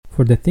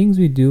For the things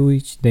we do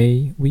each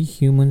day, we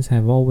humans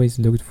have always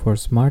looked for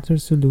smarter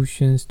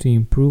solutions to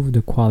improve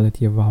the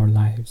quality of our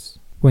lives.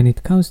 When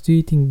it comes to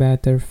eating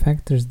better,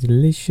 Factor's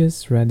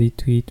delicious,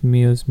 ready-to-eat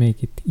meals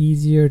make it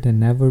easier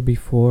than ever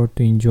before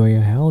to enjoy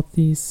a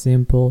healthy,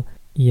 simple,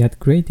 yet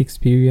great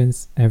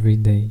experience every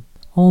day.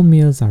 All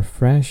meals are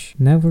fresh,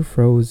 never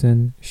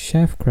frozen,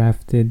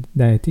 chef-crafted,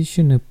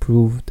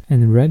 dietitian-approved,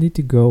 and ready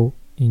to go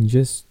in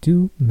just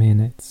 2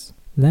 minutes.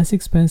 Less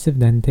expensive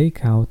than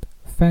takeout,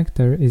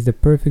 Factor is the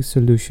perfect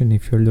solution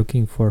if you're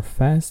looking for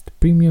fast,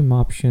 premium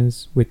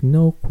options with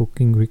no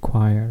cooking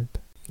required.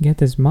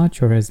 Get as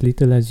much or as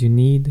little as you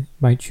need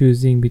by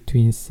choosing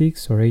between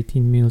 6 or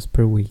 18 meals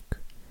per week.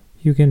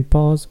 You can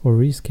pause or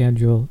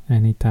reschedule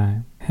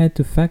anytime. Head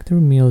to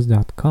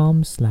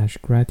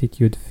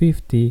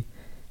factormeals.com/gratitude50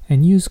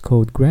 and use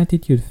code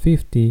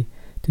gratitude50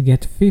 to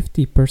get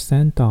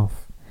 50%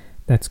 off.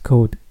 That's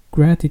code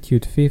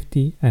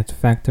gratitude50 at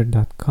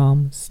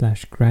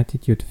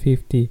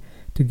factor.com/gratitude50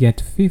 to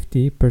get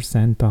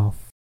 50%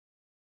 off.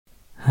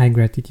 Hi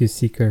Gratitude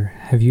Seeker,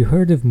 have you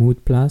heard of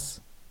Mood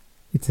Plus?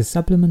 It's a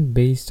supplement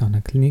based on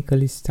a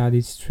clinically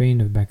studied strain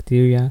of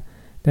bacteria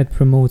that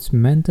promotes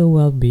mental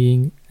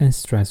well-being and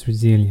stress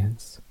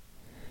resilience.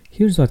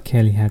 Here's what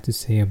Kelly had to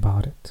say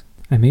about it.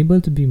 I'm able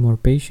to be more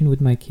patient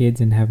with my kids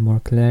and have more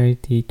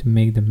clarity to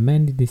make the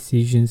many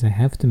decisions I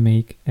have to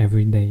make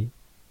every day.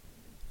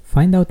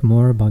 Find out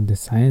more about the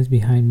science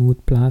behind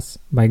Mood Plus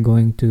by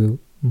going to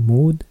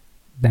mood-plus.com.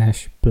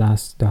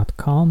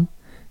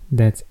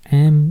 That's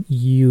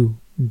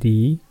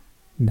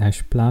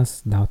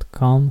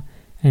MUD-plus.com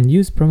and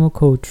use promo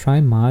code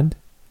TRYMOD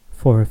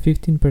for a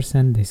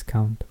 15%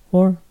 discount,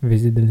 or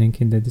visit the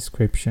link in the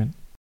description.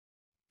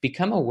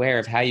 Become aware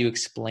of how you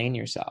explain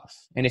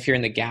yourself, and if you're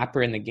in the gap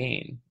or in the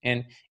gain,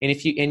 and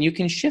if you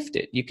can shift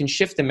it. You can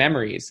shift the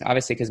memories,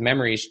 obviously, because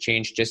memories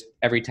change just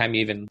every time you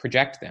even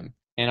project them.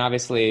 And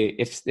obviously,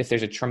 if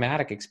there's a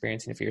traumatic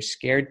experience and if you're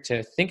scared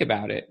to think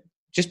about it,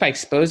 just by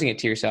exposing it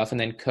to yourself and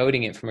then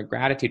coding it from a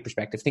gratitude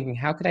perspective, thinking,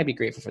 how could I be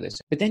grateful for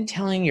this? But then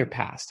telling your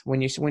past.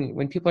 When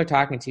people are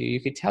talking to you, you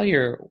could tell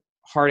your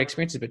hard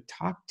experiences, but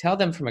tell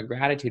them from a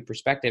gratitude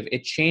perspective.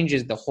 It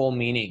changes the whole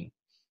meaning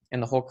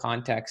and the whole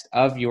context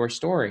of your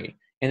story.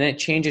 And then it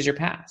changes your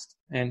past.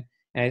 And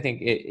I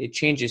think it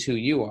changes who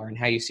you are and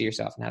how you see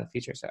yourself and how the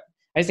future is. I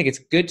just think it's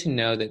good to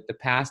know that the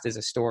past is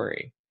a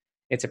story.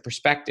 It's a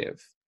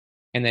perspective,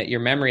 and that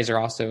your memories are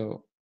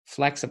also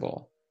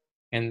flexible,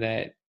 and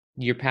that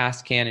your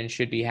past can and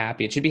should be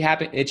happy. It should be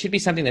happy. It should be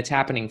something that's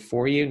happening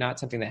for you, not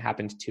something that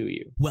happened to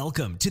you.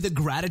 Welcome to the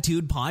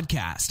Gratitude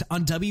Podcast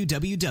on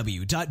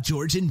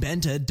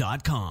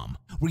www.georgianbenta.com,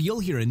 where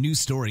you'll hear a new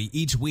story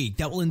each week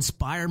that will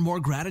inspire more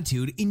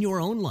gratitude in your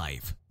own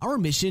life. Our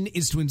mission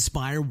is to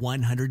inspire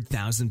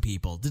 100,000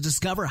 people to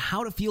discover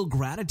how to feel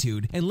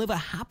gratitude and live a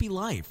happy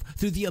life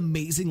through the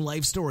amazing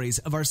life stories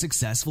of our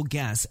successful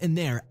guests and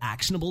their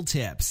actionable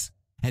tips.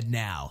 And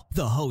now,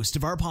 the host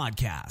of our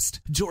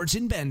podcast,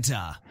 Georgian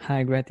Benta.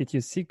 Hi,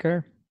 Gratitude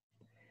Seeker.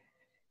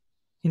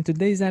 In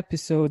today's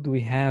episode,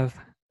 we have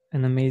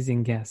an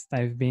amazing guest.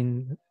 I've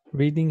been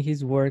reading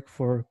his work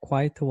for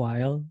quite a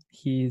while.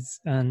 He's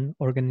an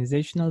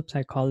organizational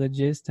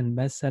psychologist and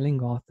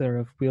best-selling author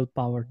of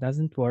Willpower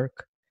Doesn't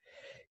Work.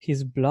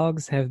 His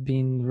blogs have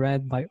been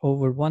read by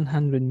over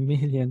 100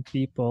 million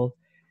people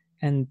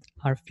and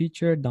are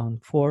featured on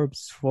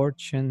Forbes,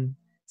 Fortune,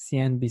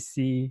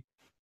 CNBC,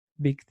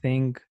 Big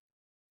Thing,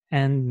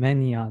 and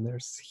many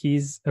others.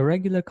 He's a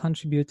regular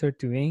contributor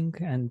to Inc.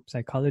 and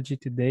Psychology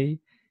Today,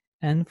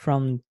 and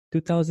from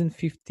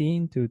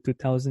 2015 to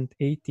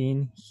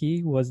 2018,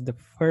 he was the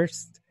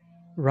first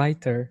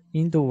writer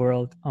in the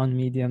world on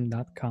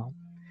Medium.com.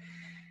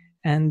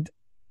 And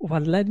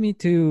what led me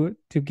to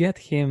get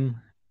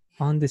him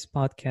on this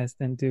podcast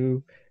and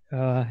to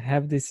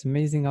have this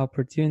amazing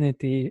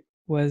opportunity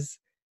was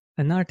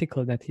an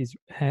article that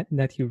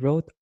he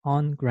wrote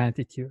on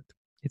gratitude.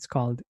 It's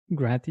called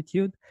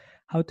Gratitude: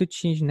 How to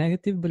Change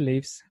Negative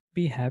Beliefs,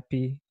 Be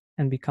Happy,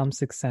 and Become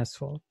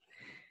Successful.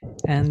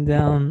 And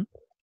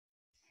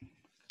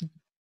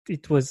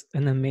it was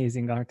an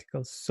amazing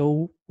article,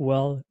 so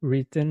well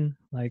written,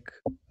 like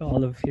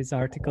all of his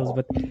articles,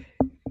 but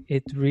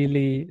it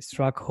really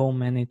struck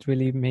home and it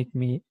really made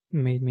me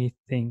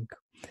think.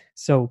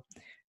 So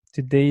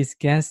today's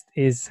guest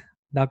is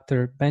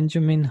Dr.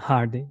 Benjamin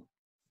Hardy.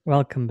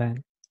 Welcome,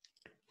 Ben.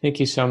 Thank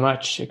you so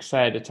much.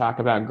 Excited to talk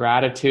about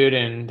gratitude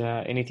and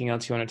anything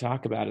else you want to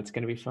talk about. It's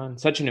going to be fun.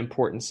 Such an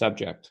important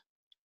subject.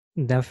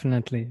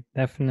 Definitely.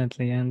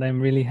 And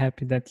I'm really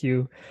happy that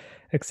you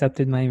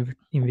accepted my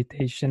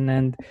invitation.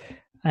 And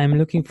I'm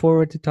looking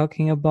forward to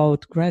talking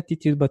about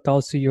gratitude, but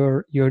also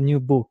your new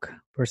book,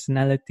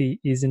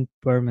 Personality Isn't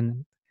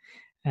Permanent.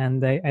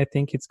 And I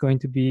think it's going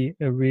to be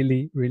a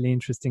really, really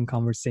interesting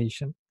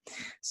conversation.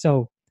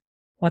 So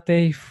what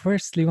I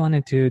firstly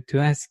wanted to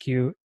ask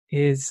you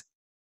is,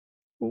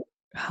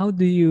 how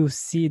do you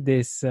see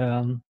this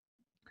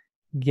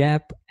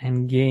gap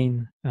and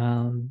gain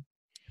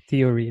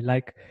theory?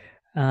 Like,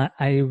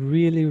 I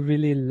really,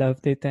 really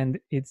loved it, and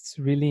it's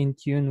really in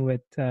tune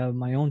with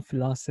my own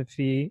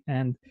philosophy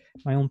and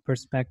my own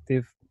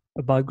perspective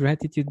about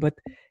gratitude. But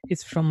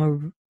it's from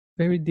a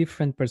very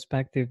different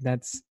perspective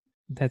that's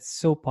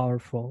so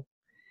powerful.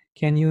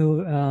 Can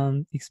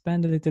you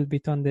expand a little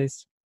bit on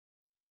this?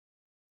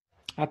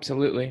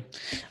 Absolutely.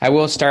 I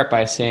will start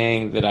by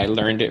saying that I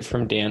learned it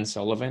from Dan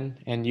Sullivan,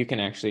 and you could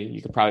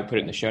probably put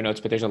it in the show notes,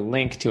 but there's a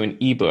link to an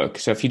ebook.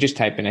 So if you just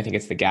type in, I think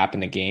it's The Gap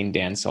and the Gain,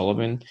 Dan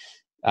Sullivan,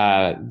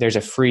 there's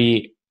a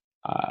free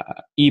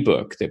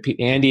ebook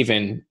and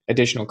even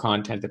additional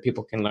content that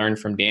people can learn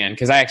from Dan.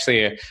 Because I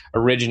actually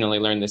originally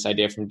learned this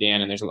idea from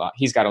Dan, and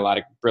he's got a lot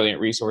of brilliant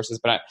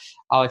resources, but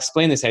I'll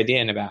explain this idea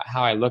and about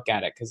how I look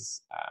at it,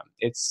 because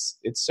it's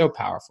so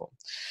powerful.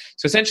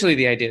 So essentially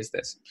the idea is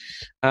this.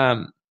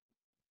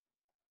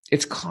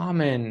 It's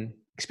common,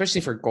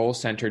 especially for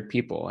goal-centered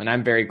people, and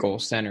I'm very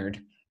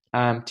goal-centered,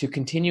 to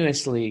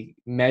continuously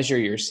measure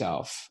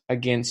yourself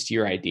against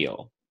your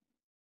ideal,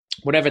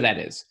 whatever that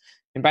is.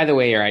 And by the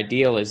way, your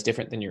ideal is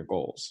different than your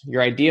goals.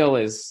 Your ideal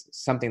is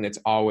something that's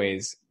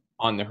always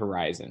on the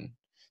horizon.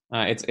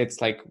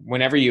 It's like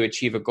whenever you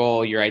achieve a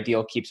goal, your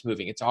ideal keeps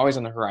moving. It's always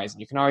on the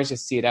horizon. You can always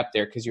just see it up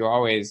there because your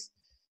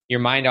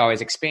mind always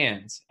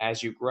expands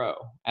as you grow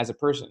as a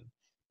person.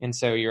 And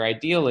so your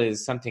ideal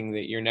is something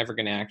that you're never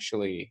going to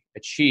actually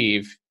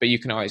achieve, but you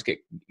can always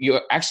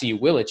you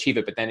will achieve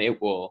it, but then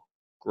it will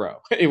grow.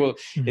 So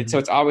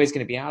it's always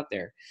going to be out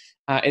there.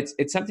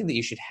 It's something that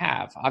you should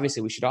have.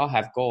 Obviously, we should all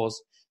have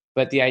goals,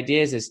 but the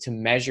idea is to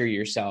measure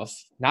yourself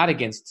not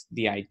against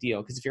the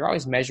ideal, because if you're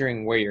always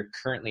measuring where you're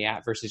currently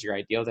at versus your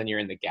ideal, then you're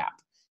in the gap.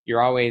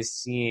 You're always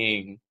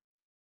seeing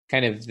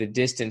kind of the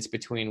distance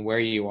between where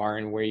you are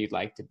and where you'd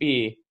like to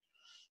be.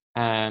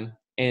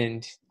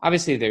 And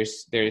obviously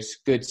there's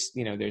good,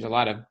 there's a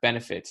lot of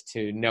benefits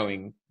to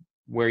knowing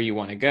where you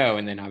want to go,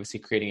 and then obviously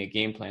creating a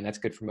game plan. That's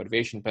good for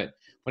motivation. But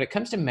when it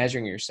comes to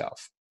measuring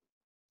yourself,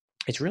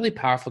 it's really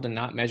powerful to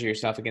not measure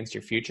yourself against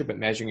your future, but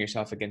measuring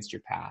yourself against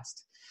your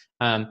past.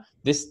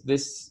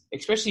 This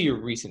especially your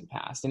recent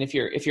past. And if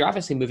you're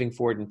obviously moving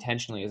forward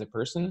intentionally as a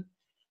person,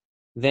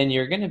 then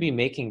you're going to be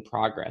making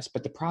progress.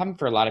 But the problem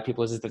for a lot of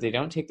people is that they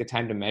don't take the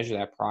time to measure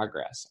that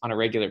progress on a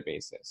regular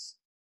basis.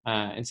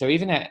 And so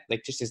even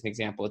just as an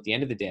example, at the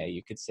end of the day,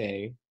 you could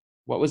say,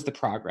 what was the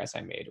progress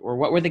I made? Or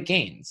what were the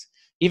gains?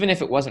 Even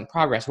if it wasn't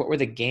progress, what were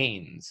the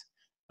gains?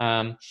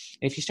 And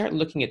if you start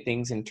looking at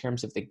things in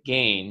terms of the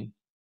gain,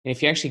 and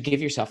if you actually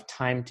give yourself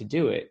time to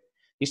do it,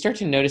 you start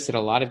to notice that a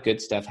lot of good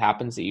stuff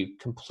happens that you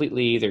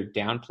completely either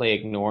downplay,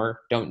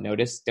 ignore, don't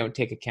notice, don't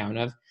take account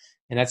of.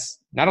 And that's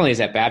not only is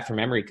that bad for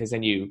memory, because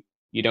then you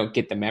don't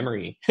get the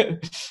memory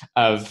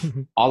of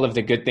all of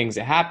the good things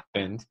that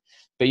happened,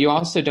 but you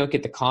also don't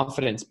get the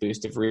confidence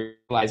boost of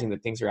realizing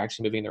that things are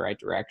actually moving in the right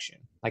direction.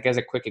 Like as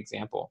a quick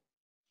example,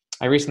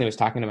 I recently was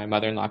talking to my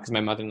mother-in-law, because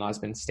my mother-in-law has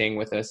been staying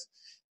with us.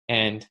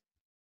 And,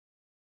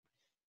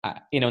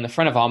 in the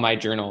front of all my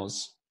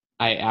journals,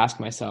 I ask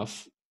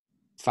myself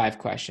 5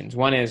 questions.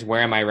 One is,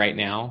 where am I right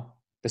now?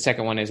 The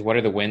second one is, what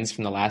are the wins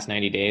from the last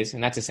 90 days?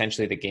 And that's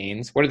essentially the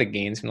gains. What are the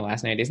gains from the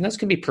last 90 days? And those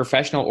can be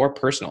professional or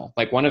personal.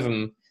 Like one of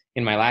them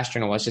in my last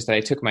journal was just that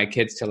I took my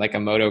kids to like a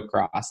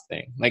motocross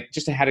thing, like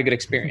just to had a good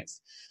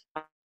experience.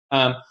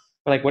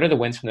 But like, what are the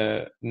wins from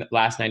the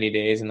last 90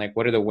 days? And like,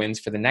 what are the wins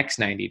for the next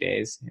 90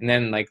 days? And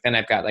then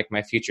I've got like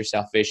my future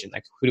self vision,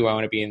 like who do I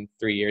want to be in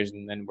 3 years?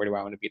 And then where do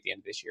I want to be at the end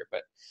of this year?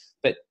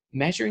 But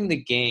measuring the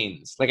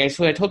gains, like I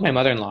told my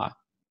mother-in-law,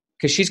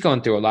 because she's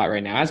going through a lot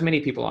right now, as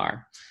many people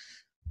are.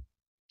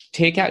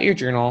 Take out your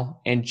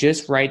journal and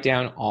just write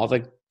down all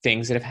the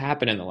things that have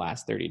happened in the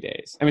last 30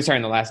 days. In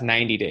the last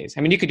 90 days.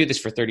 I mean, you could do this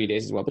for 30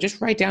 days as well, but just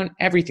write down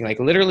everything. Like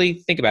literally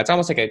think about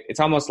it. It's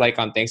almost like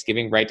on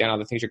Thanksgiving, write down all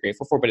the things you're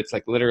grateful for, but it's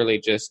like literally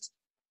just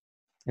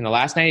in the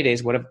last 90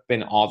 days, what have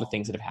been all the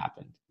things that have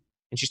happened?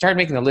 And she started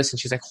making the list and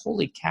she's like,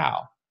 holy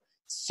cow,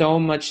 so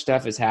much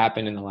stuff has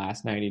happened in the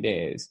last 90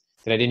 days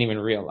that I didn't even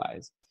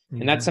realize.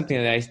 And that's something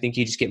that I think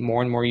you just get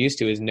more and more used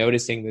to, is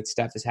noticing that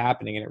stuff is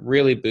happening, and it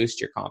really boosts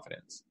your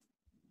confidence.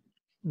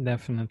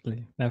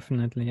 Definitely.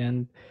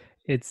 And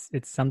it's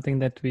something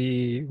that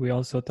we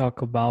also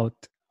talk about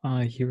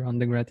here on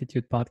the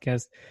Gratitude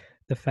Podcast.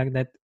 The fact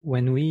that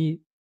when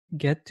we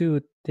get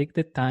to take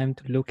the time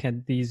to look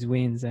at these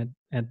wins,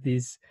 at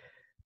these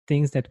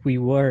things that we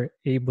were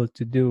able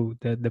to do,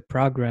 the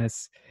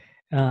progress.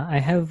 I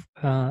have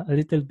a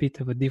little bit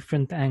of a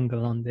different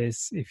angle on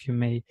this, if you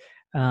may.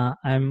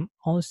 I'm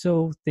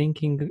also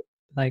thinking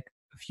like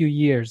a few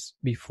years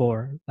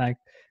before, like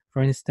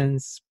for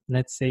instance,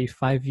 let's say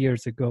 5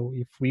 years ago,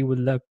 if we would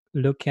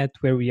look at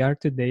where we are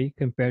today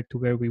compared to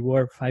where we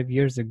were 5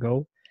 years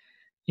ago,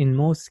 in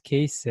most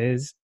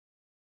cases,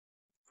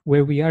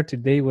 where we are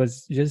today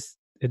was just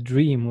a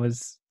dream,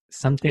 was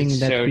something It's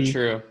that so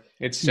true.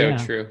 It's so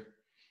true.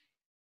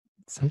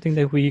 Something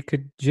that we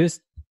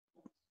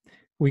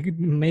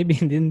maybe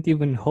didn't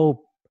even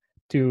hope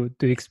to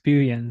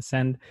experience.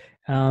 And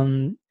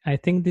I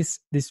think this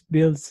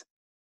builds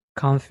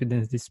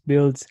confidence. This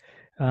builds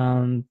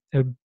a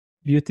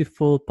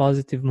beautiful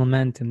positive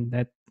momentum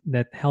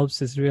that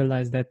helps us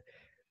realize that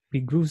we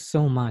grew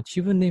so much,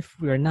 even if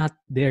we're not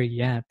there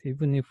yet,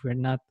 even if we're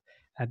not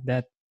at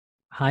that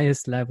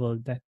highest level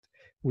that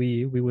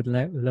we would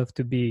love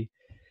to be.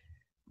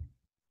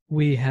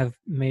 We have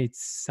made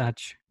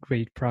such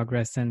great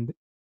progress, and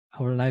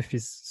our life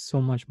is so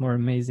much more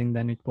amazing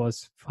than it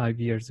was 5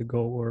 years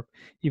ago or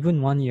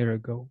even 1 year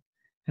ago.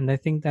 And I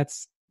think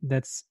that's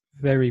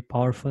very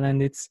powerful,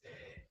 and it's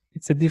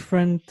a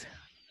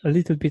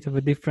little bit of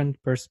a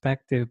different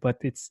perspective, but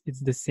it's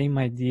the same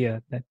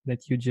idea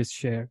that you just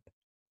shared.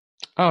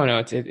 Oh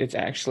no, it's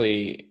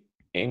actually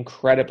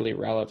incredibly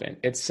relevant.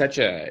 It's such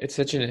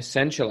an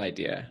essential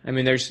idea. I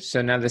mean,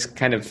 so now this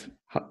kind of,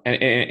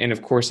 and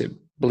of course it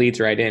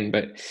bleeds right in,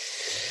 but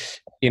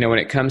when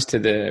it comes to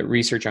the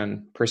research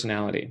on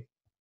personality,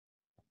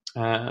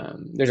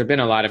 there's been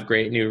a lot of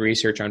great new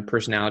research on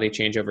personality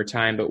change over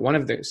time. But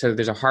so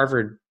there's a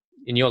Harvard,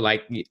 and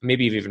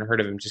maybe you've even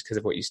heard of him just because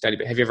of what you study,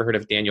 but have you ever heard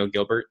of Daniel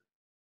Gilbert?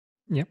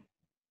 Yep.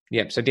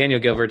 Yep. So Daniel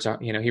Gilbert's,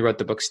 he wrote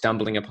the book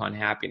Stumbling Upon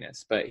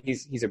Happiness, but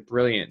he's a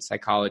brilliant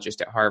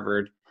psychologist at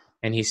Harvard,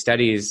 and he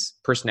studies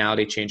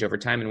personality change over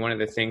time. And one of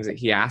the things that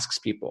he asks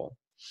people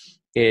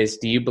is,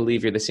 do you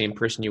believe you're the same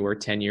person you were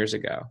 10 years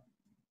ago?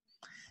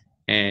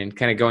 And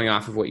kind of going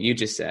off of what you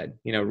just said,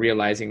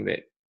 realizing that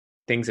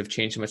things have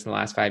changed so much in the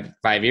last 5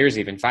 years,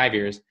 even 5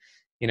 years,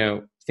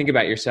 think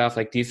about yourself.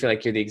 Like, do you feel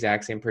like you're the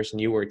exact same person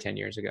you were 10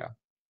 years ago?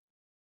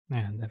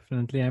 Yeah,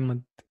 definitely. I'm a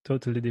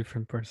totally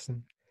different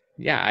person.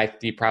 Yeah,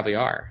 you probably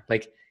are.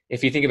 Like,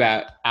 if you think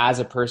about as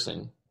a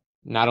person,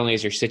 not only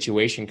is your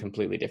situation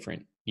completely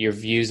different, your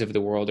views of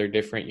the world are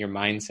different, your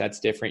mindset's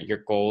different, your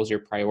goals, your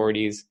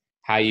priorities,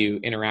 how you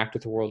interact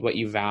with the world, what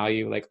you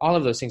value, like all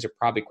of those things are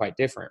probably quite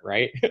different,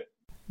 right?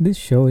 This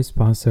show is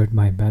sponsored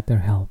by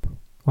BetterHelp.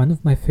 One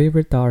of my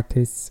favorite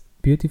artists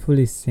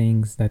beautifully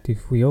sings that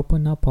if we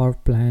open up our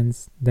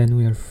plans, then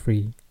we are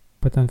free.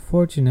 But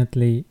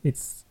unfortunately,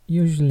 it's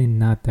usually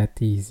not that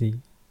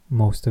easy,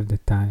 most of the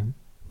time.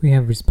 We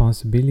have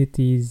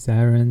responsibilities,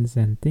 errands,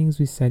 and things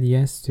we said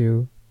yes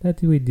to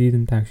that we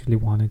didn't actually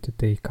want to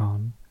take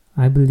on.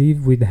 I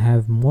believe we'd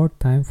have more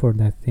time for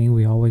that thing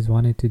we always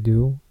wanted to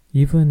do,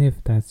 even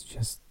if that's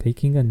just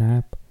taking a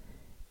nap,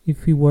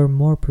 if we were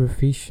more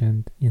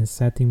proficient in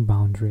setting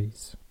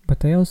boundaries.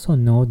 But I also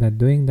know that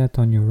doing that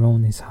on your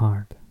own is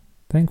hard.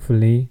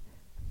 Thankfully,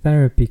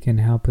 therapy can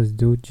help us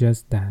do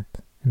just that.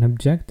 An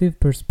objective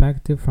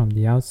perspective from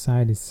the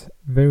outside is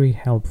very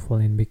helpful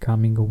in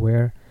becoming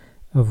aware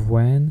of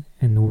when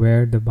and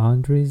where the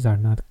boundaries are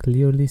not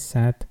clearly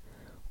set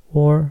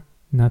or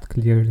not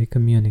clearly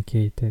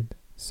communicated.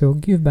 So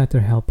give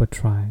BetterHelp a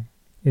try.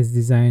 It's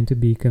designed to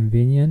be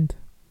convenient,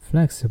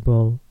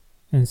 flexible,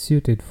 and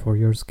suited for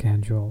your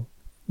schedule.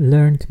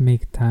 Learn to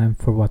make time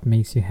for what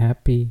makes you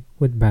happy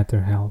with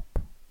BetterHelp.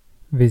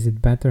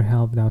 Visit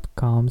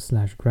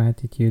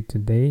betterhelp.com/gratitude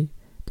today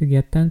to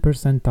get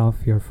 10%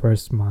 off your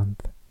first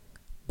month.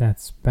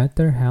 That's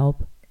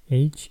BetterHelp,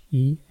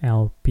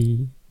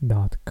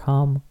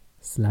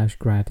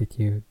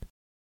 HELP.com/gratitude.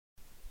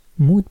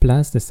 Mood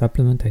Plus, the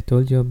supplement I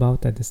told you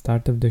about at the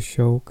start of the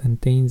show,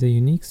 contains a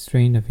unique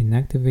strain of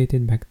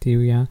inactivated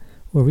bacteria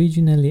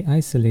originally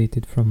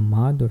isolated from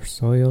mud or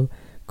soil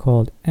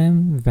called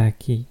M.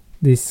 vaccae.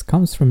 This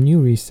comes from new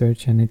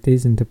research and it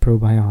isn't a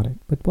probiotic.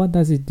 But what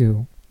does it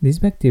do? This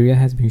bacteria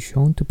has been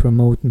shown to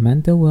promote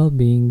mental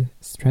well-being,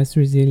 stress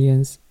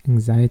resilience,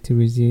 anxiety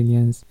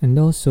resilience, and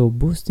also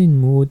boosting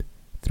mood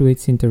through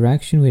its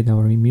interaction with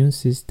our immune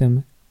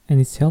system and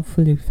its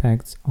helpful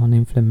effects on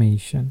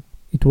inflammation.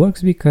 It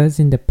works because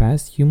in the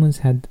past humans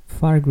had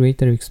far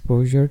greater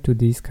exposure to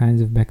these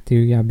kinds of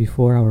bacteria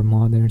before our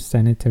modern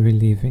sanitary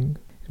living.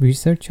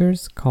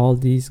 Researchers call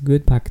these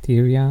good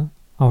bacteria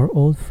our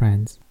old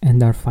friends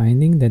and are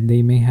finding that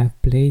they may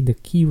have played a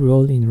key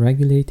role in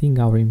regulating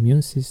our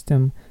immune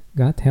system,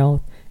 gut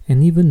health,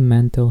 and even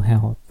mental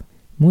health.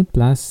 Mood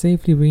Plus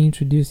safely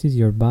reintroduces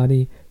your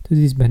body to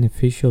these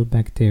beneficial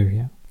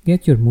bacteria.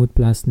 Get your Mood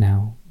Plus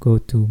now. Go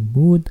to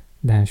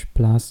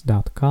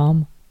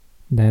mood-plus.com.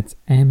 That's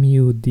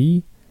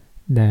MUD-PLUS.com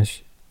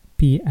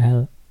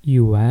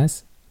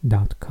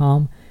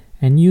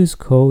and use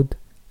code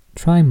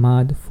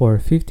TRYMUD for a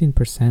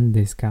 15%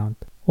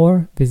 discount.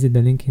 Or visit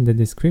the link in the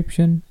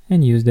description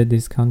and use the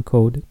discount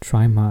code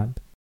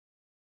TRYMUD.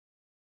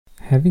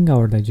 Having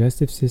our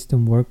digestive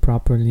system work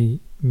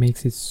properly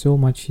makes it so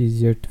much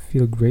easier to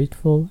feel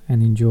grateful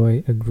and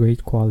enjoy a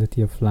great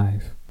quality of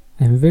life.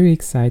 I'm very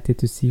excited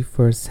to see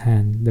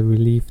firsthand the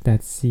relief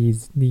that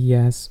Seed's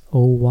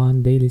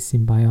DS-01 Daily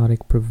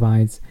Symbiotic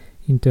provides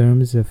in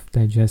terms of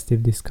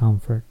digestive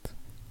discomfort.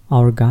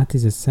 Our gut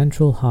is a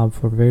central hub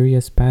for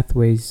various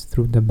pathways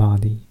through the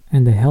body,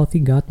 and a healthy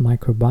gut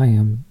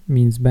microbiome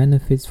means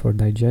benefits for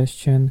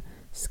digestion,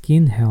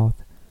 skin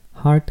health,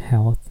 heart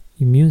health,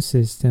 immune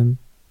system,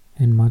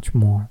 and much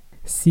more.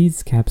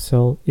 Seed's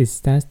capsule is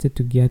tested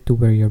to get to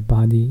where your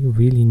body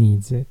really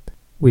needs it.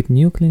 With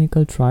new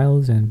clinical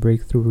trials and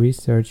breakthrough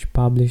research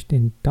published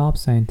in top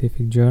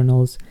scientific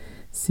journals,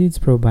 Seed's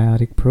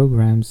probiotic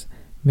programs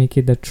make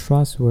it a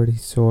trustworthy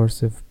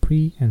source of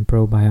pre and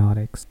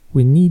probiotics.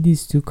 We need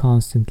these two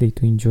constantly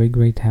to enjoy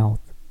great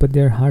health, but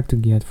they're hard to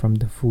get from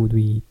the food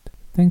we eat.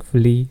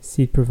 Thankfully,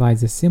 Seed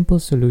provides a simple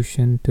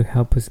solution to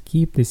help us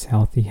keep this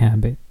healthy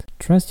habit.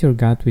 Trust your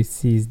gut with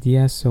Seed's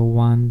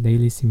DS-01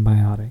 Daily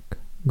Symbiotic.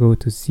 Go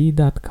to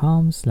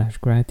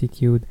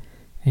seed.com/gratitude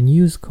and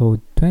use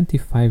code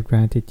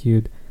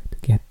 25gratitude to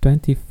get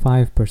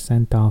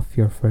 25% off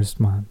your first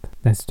month.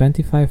 That's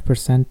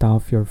 25%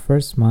 off your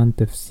first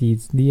month of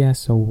Seed's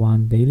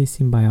DS-01 Daily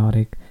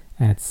Symbiotic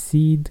at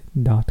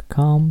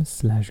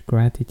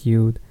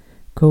seed.com/gratitude,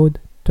 code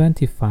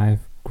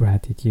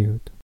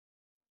 25gratitude.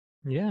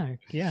 Yeah.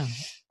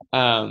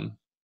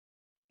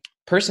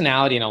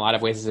 Personality in a lot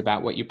of ways is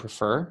about what you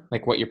prefer,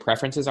 like what your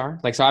preferences are.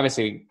 Like, so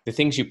obviously the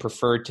things you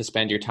prefer to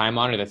spend your time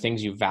on are the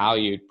things you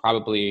valued.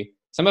 Probably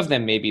some of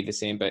them may be the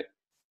same, but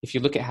if you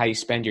look at how you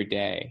spend your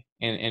day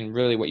and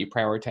really what you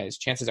prioritize,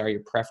 chances are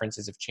your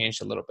preferences have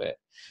changed a little bit.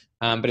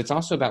 But it's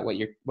also about what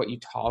you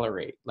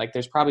tolerate. Like,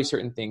 there's probably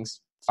certain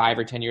things 5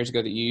 or 10 years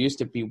ago that you used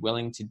to be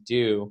willing to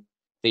do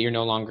that you're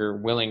no longer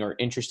willing or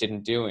interested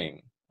in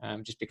doing,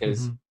 just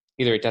because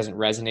either it doesn't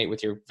resonate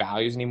with your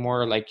values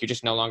anymore, or like you're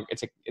just no longer,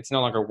 it's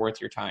no longer worth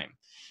your time.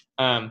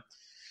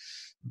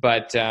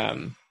 But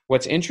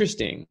what's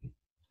interesting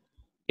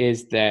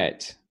is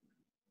that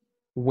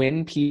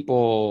when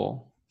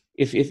people,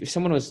 if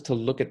someone was to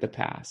look at the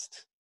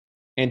past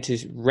and to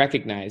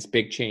recognize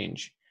big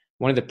change,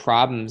 one of the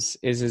problems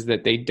is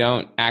that they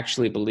don't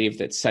actually believe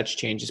that such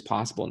change is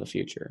possible in the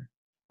future,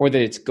 or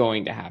that it's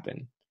going to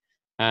happen.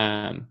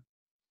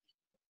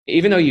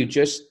 Even though you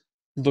just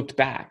looked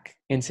back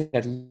and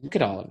said, look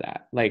at all of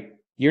that. Like,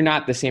 you're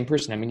not the same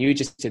person. I mean, you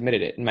just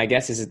admitted it. And my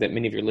guess is that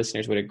many of your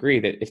listeners would agree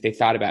that if they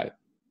thought about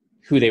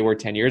who they were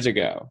 10 years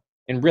ago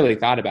and really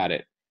thought about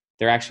it,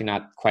 they're actually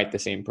not quite the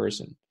same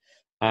person.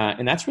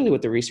 And that's really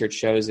what the research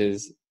shows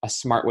is a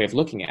smart way of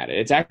looking at it.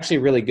 It's actually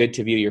really good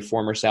to view your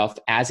former self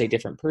as a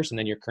different person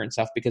than your current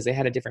self, because they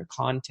had a different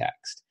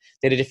context.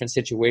 They had a different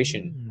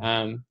situation.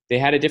 They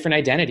had a different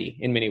identity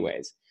in many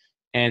ways.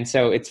 And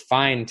so it's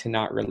fine to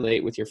not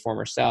relate with your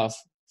former self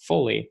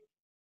fully.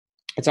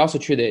 It's also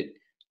true that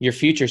your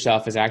future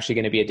self is actually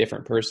going to be a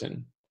different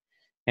person,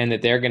 and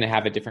that they're going to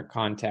have a different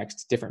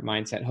context, different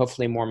mindset,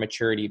 hopefully more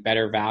maturity,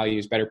 better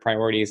values, better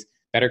priorities,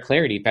 better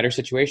clarity, better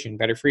situation,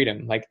 better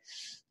freedom. Like,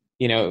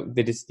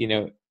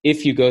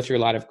 if you go through a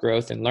lot of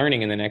growth and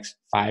learning in the next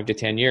 5 to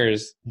 10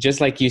 years, just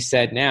like you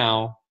said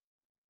now,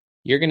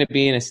 you're going to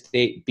be in a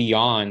state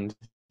beyond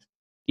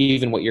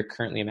even what you're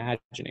currently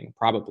imagining,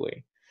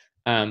 probably.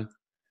 And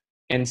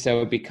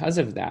so because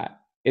of that,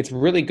 it's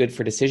really good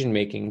for decision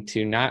making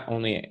to not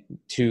only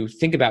to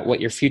think about what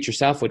your future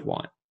self would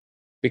want,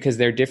 because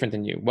they're different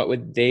than you. What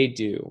would they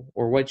do,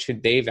 or what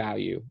should they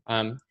value?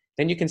 Then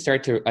you can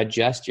start to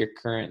adjust your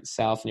current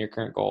self and your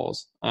current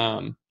goals.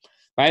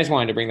 But I just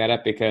wanted to bring that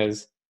up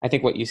because I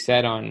think what you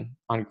said on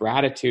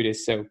gratitude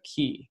is so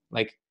key.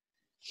 Like,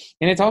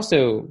 and it's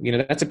also,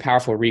 that's a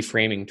powerful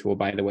reframing tool,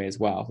 by the way, as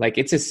well. Like,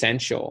 it's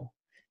essential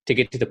to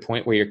get to the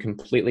point where you're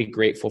completely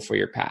grateful for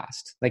your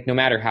past, like no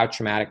matter how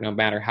traumatic, no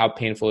matter how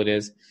painful it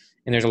is.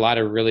 And there's a lot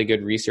of really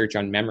good research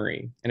on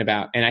memory and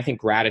I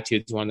think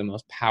gratitude is one of the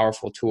most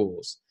powerful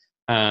tools.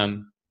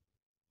 And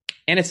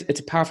it's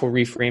a powerful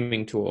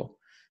reframing tool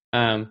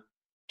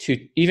to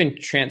even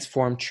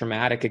transform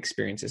traumatic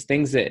experiences,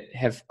 things that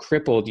have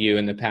crippled you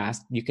in the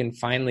past. You can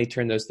finally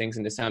turn those things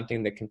into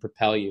something that can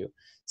propel you,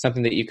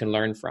 something that you can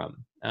learn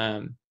from.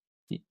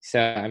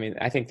 So, I mean,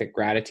 I think that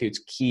gratitude's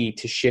key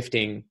to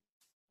shifting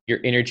your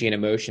energy and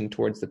emotion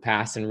towards the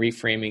past and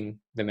reframing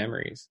the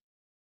memories.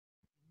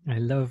 I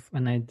love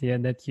an idea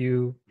that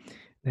you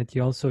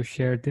also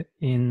shared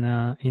in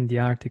the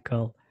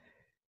article: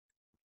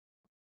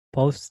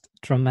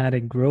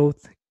 post-traumatic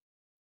growth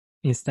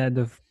instead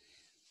of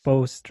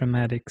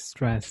post-traumatic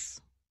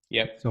stress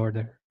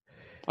disorder.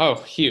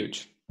 Oh,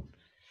 huge!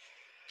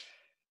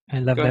 I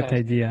love that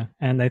idea,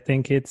 and I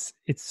think it's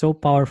so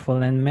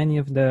powerful. And many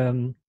of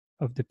the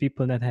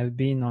people that have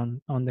been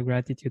on the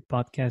Gratitude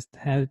podcast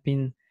have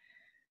been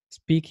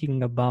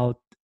speaking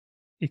about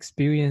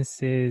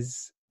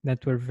experiences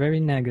that were very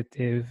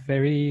negative,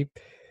 very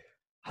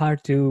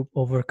hard to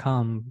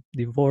overcome: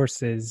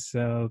 divorces,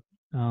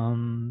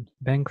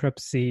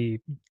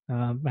 bankruptcy.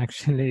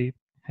 Actually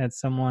had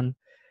someone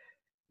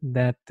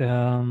that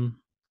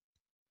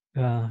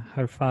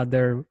her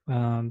father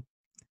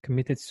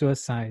committed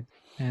suicide,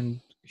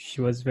 and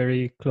she was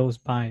very close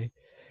by.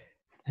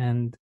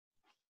 And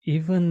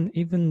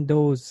even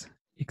those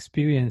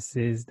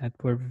experiences that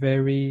were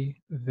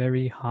very,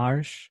 very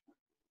harsh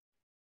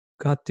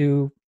got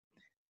to,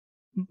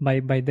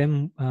 by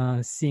them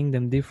seeing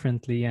them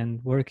differently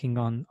and working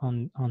on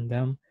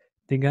them,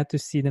 they got to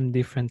see them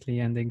differently,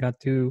 and they got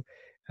to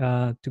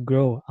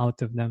grow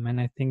out of them. And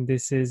I think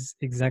this is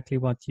exactly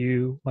what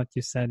you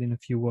said in a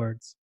few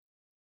words.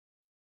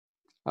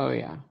 Oh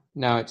yeah,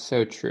 no, it's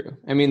so true.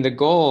 I mean, the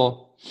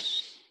goal,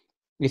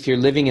 if you're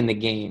living in the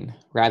gain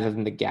rather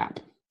than the gap.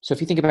 So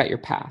if you think about your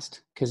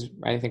past, because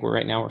I think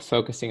we're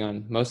focusing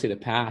on mostly the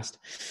past.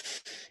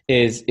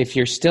 is if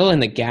you're still in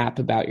the gap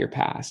about your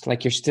past,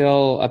 like you're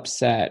still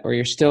upset or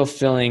you're still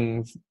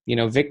feeling,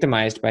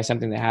 victimized by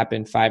something that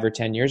happened 5 or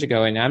 10 years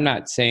ago. And I'm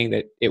not saying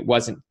that it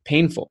wasn't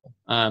painful.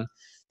 The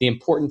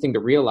important thing to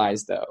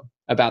realize though,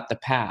 about the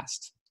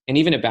past and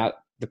even about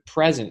the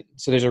present.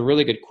 So there's a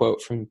really good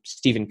quote from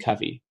Stephen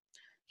Covey.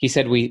 He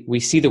said, we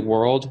see the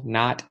world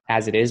not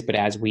as it is, but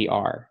as we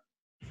are,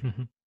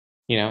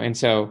 and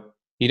so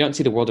you don't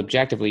see the world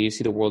objectively, you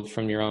see the world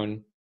from your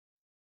own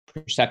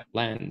perceptive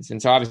lens.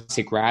 And so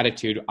obviously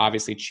gratitude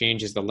obviously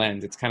changes the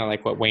lens. It's kind of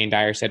like what Wayne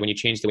Dyer said, when you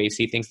change the way you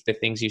see things, the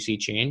things you see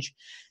change.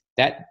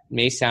 That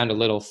may sound a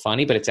little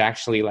funny, but it's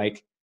actually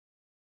like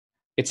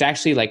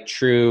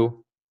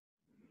true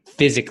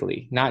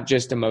physically, not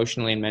just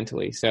emotionally and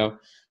mentally. So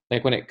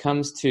like when it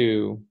comes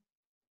to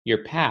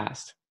your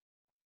past,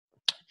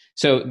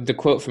 so the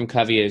quote from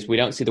Covey is, we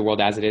don't see the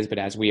world as it is, but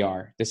as we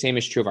are. The same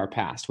is true of our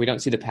past. We don't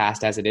see the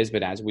past as it is,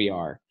 but as we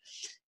are.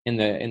 And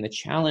the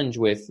challenge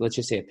with, let's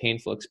just say, a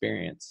painful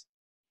experience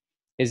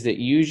is that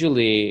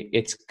usually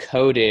it's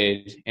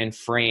coded and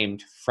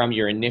framed from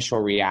your initial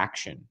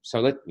reaction.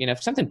 So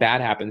if something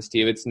bad happens to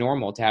you, it's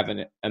normal to have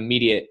an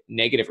immediate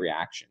negative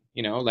reaction,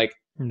 like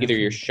either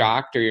you're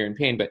shocked or you're in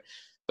pain.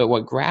 But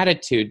what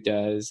gratitude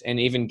does, and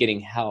even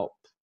getting help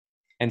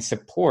and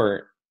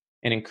support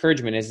and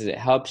encouragement is it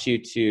helps you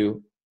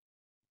to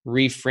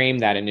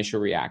reframe that initial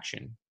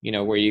reaction,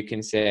 where you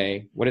can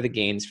say, what are the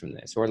gains from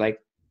this? Or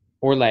like,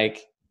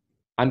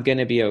 I'm going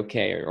to be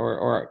okay,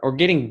 or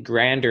getting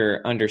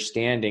grander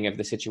understanding of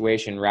the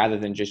situation rather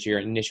than just your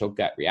initial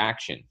gut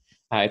reaction.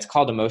 It's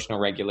called emotional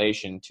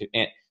regulation.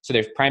 So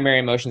there's primary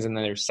emotions and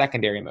then there's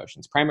secondary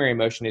emotions. Primary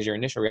emotion is your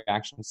initial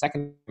reaction.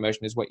 Secondary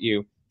emotion is what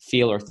you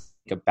feel or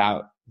think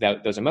about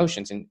those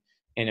emotions. And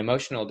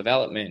emotional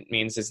development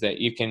means is that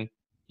you can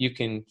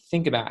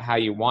think about how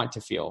you want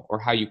to feel, or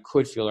how you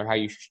could feel, or how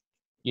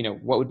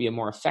what would be a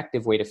more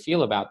effective way to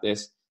feel about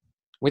this,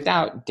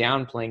 without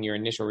downplaying your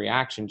initial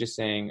reaction, just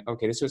saying,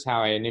 okay, this was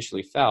how I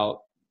initially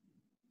felt,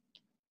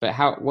 but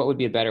what would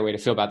be a better way to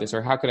feel about this?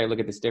 Or how could I look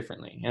at this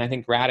differently? And I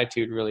think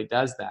gratitude really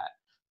does that.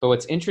 But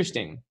what's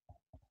interesting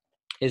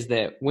is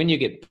that when you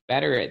get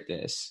better at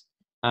this,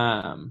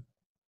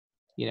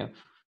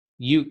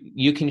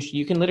 you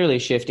can literally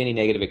shift any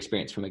negative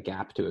experience from a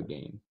gap to a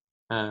gain.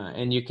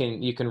 And you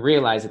can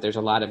realize that there's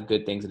a lot of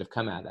good things that have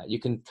come out of that. You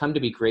can come to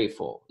be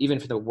grateful, even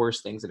for the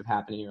worst things that have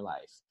happened in your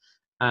life.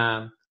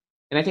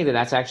 And I think that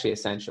that's actually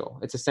essential.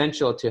 It's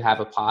essential to have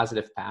a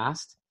positive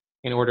past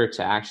in order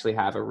to actually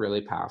have a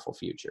really powerful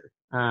future.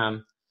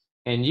 And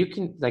you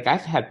can,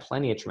 I've had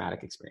plenty of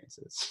traumatic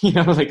experiences,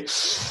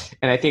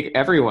 and I think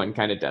everyone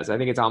kind of does. I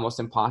think it's almost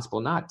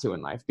impossible not to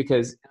in life,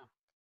 because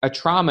a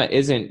trauma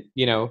isn't,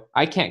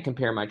 I can't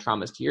compare my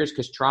traumas to yours,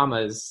 because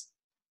trauma is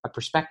a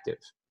perspective.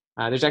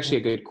 There's actually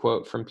a good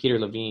quote from Peter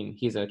Levine.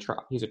 He's a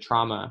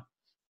trauma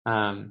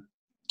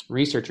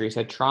researcher. He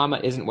said, trauma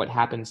isn't what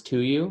happens to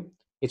you.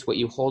 It's what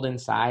you hold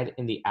inside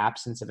in the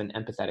absence of an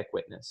empathetic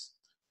witness.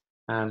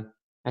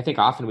 I think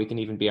often we can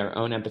even be our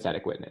own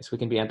empathetic witness. We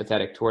can be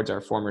empathetic towards our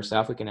former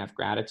self. We can have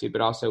gratitude,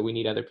 but also we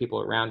need other people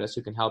around us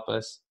who can help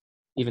us,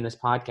 even this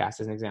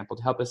podcast as an example,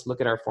 to help us look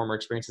at our former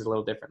experiences a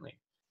little differently.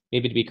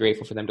 Maybe to be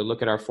grateful for them, to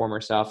look at our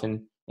former self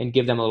and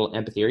give them a little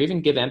empathy, or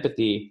even give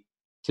empathy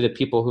to the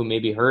people who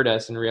maybe hurt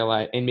us and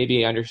realize, and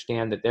maybe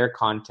understand that their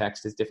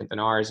context is different than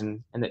ours,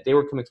 and that they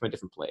were coming from a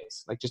different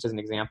place. Like, just as an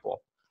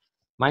example,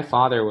 my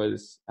father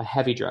was a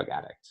heavy drug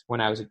addict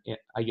when I was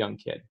a young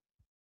kid.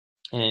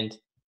 And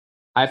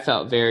I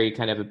felt very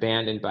kind of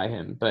abandoned by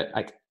him, but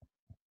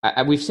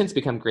we've since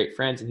become great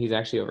friends, and he's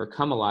actually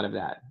overcome a lot of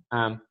that.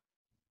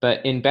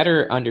 But in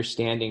better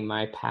understanding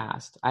my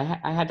past, I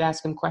had to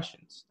ask him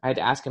questions. I had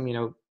to ask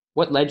him,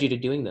 what led you to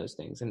doing those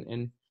things?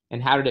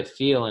 And how did it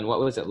feel? And what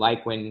was it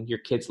like when your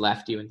kids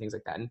left you and things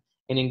like that? And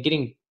in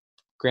getting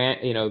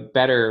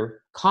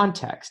better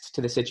context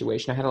to the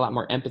situation, I had a lot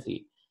more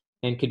empathy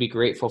and could be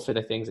grateful for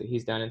the things that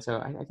he's done. And so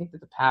I think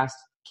that the past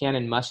can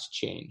and must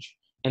change,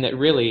 and that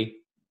really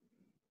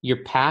your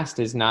past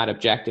is not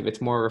objective. It's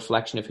more a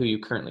reflection of who you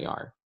currently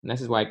are. And this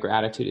is why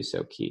gratitude is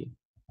so key.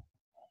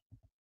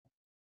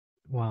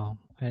 Wow.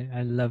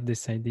 I love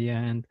this idea.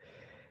 And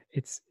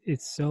it's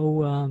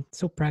so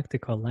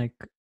practical. Like,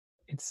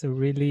 it's a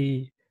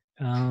really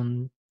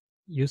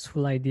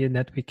useful idea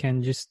that we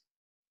can just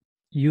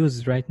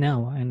use right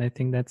now. And I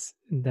think that's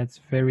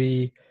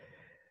very,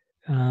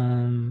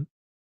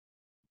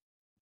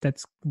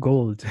 that's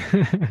gold.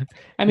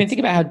 I mean, think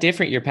about how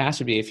different your past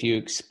would be if you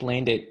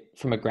explained it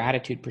from a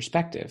gratitude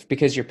perspective,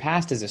 because your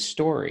past is a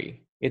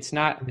story. It's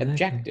not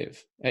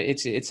objective.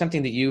 It's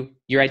something that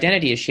your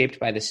identity is shaped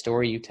by the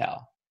story you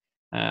tell.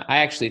 I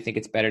actually think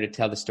it's better to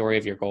tell the story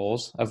of your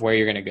goals, of where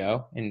you're going to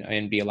go,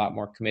 and be a lot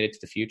more committed to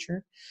the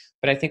future.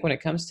 But I think when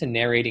it comes to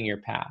narrating your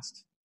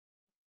past,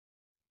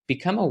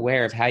 become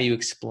aware of how you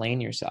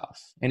explain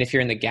yourself, and if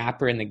you're in the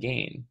gap or in the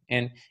gain,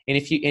 and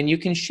you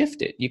can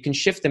shift it. You can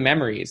shift the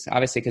memories,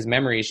 obviously, because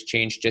memories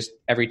change just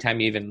every time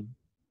you even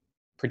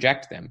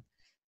project them.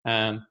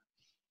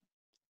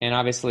 And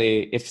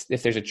obviously, if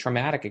there's a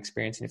traumatic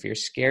experience, and if you're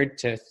scared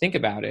to think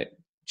about it,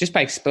 just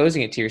by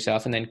exposing it to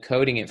yourself and then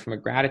coding it from a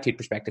gratitude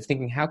perspective,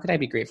 thinking, how could I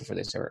be grateful for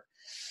this? Or,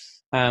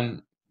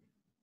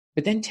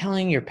 but then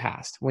telling your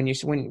past.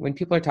 When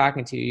people are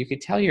talking to you, you could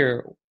tell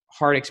your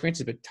hard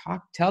experiences, but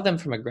tell them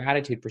from a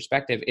gratitude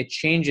perspective. It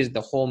changes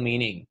the whole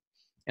meaning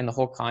and the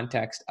whole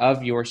context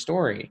of your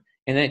story.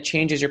 And then it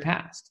changes your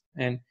past.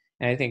 And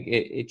I think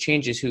it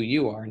changes who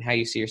you are and how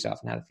you see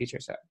yourself and how the future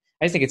is. So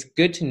I just think it's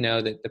good to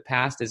know that the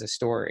past is a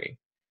story.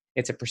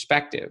 It's a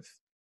perspective,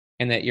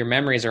 and that your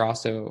memories are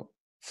also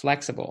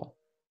flexible,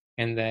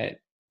 and that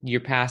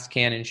your past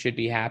can and should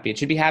be happy. It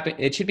should be happy.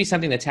 It should be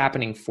something that's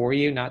happening for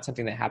you, not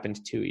something that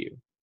happened to you.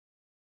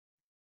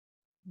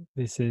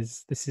 This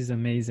is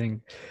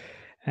amazing.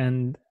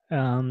 And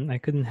I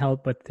couldn't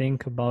help but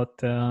think about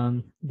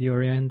the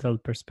Oriental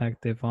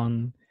perspective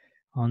on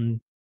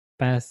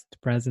past,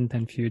 present,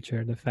 and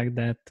future. The fact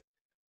that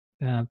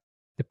the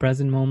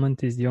present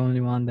moment is the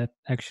only one that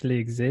actually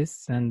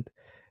exists, and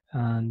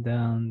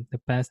the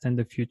past and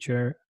the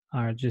future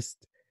are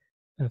just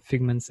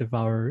figments of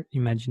our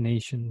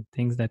imagination,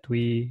 things that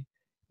we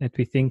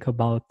think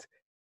about,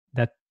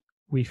 that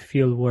we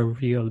feel were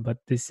real, but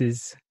this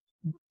is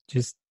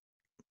just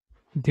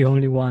the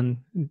only one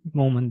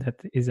moment that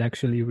is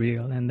actually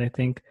real. And I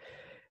think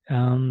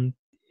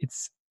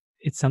it's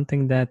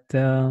something that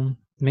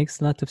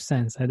makes a lot of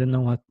sense. I don't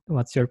know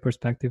what's your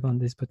perspective on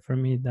this, but for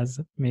me it does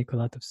make a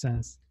lot of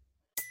sense.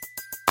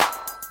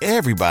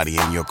 Everybody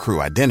in your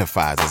crew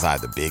identifies as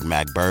either Big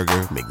Mac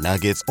Burger,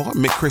 McNuggets, or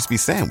McCrispy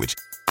Sandwich,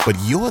 but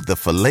you're the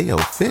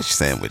Filet-O-Fish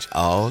Sandwich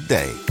all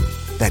day.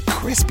 That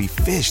crispy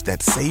fish,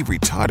 that savory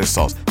tartar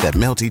sauce, that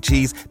melty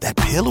cheese, that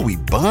pillowy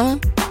bun.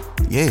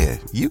 Yeah,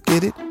 you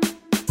get it.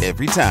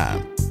 Every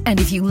time. And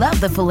if you love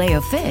the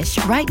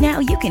Filet-O-Fish, right now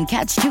you can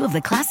catch two of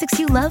the classics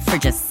you love for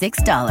just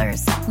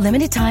 $6.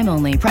 Limited time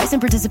only. Price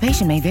and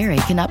participation may vary.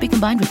 Cannot be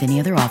combined with any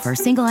other offer.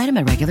 Single item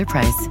at regular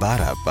price.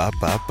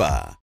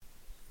 Ba-da-ba-ba-ba.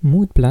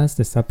 Mood Plus,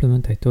 the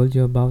supplement I told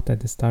you about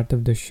at the start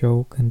of the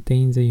show,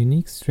 contains a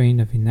unique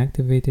strain of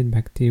inactivated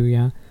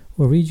bacteria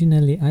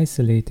originally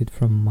isolated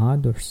from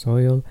mud or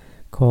soil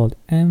called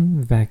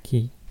M.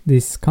 vaccae.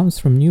 This comes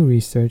from new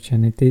research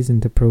and it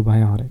isn't a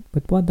probiotic.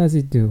 But what does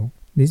it do?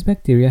 This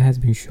bacteria has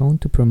been shown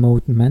to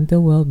promote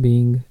mental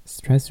well-being,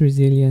 stress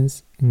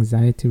resilience,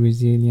 anxiety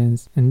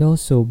resilience, and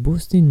also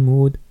boosting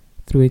mood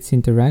through its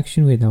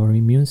interaction with our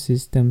immune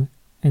system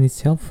and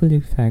its helpful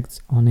effects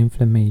on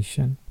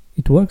inflammation.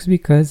 It works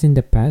because in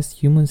the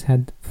past humans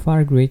had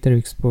far greater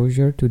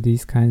exposure to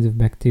these kinds of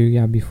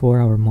bacteria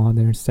before our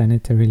modern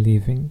sanitary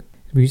living.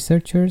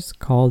 Researchers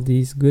call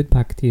these good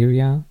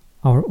bacteria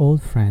our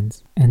old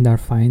friends and are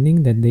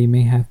finding that they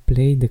may have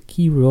played a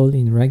key role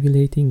in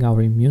regulating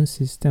our immune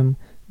system,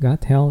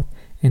 gut health,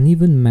 and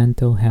even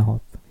mental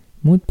health.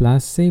 Mood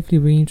Plus safely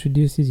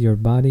reintroduces your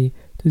body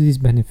to these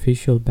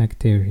beneficial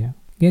bacteria.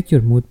 Get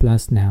your Mood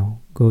Plus now.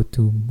 Go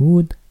to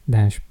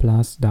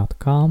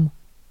mood-plus.com.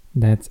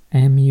 That's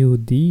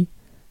MUD-PLUS.com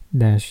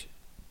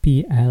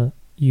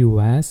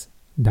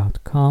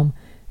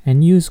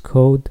and use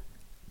code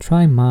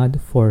TRYMUD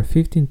for a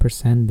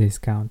 15%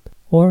 discount.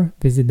 Or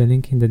visit the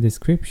link in the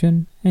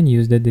description and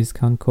use the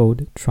discount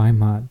code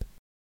TRYMUD.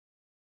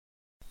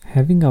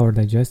 Having our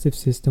digestive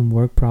system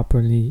work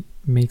properly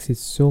makes it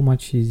so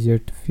much easier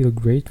to feel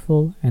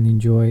grateful and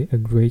enjoy a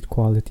great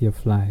quality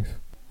of life.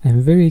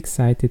 I'm very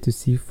excited to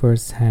see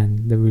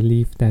firsthand the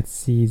relief that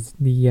Seed's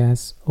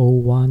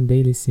DS-01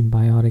 Daily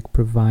Symbiotic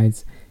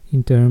provides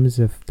in terms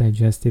of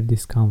digestive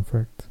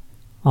discomfort.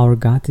 Our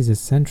gut is a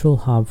central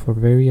hub for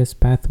various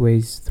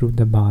pathways through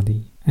the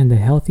body, and a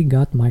healthy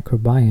gut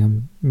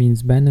microbiome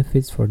means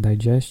benefits for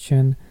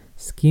digestion,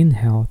 skin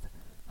health,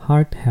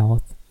 heart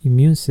health,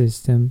 immune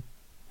system,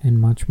 and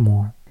much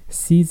more.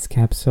 Seed's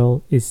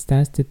capsule is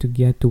tested to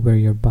get to where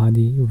your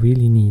body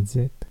really needs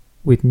it.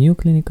 With new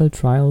clinical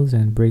trials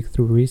and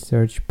breakthrough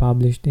research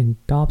published in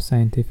top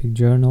scientific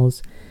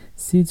journals,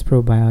 Seed's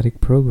probiotic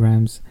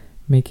programs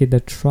make it a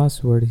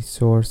trustworthy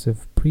source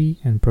of pre-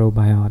 and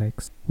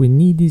probiotics. We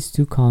need these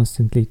two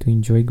constantly to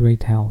enjoy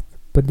great health,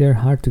 but they're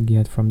hard to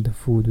get from the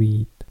food we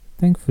eat.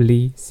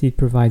 Thankfully, Seed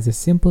provides a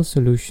simple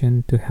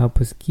solution to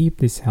help us keep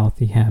this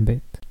healthy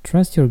habit.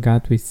 Trust your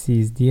gut with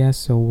Seed's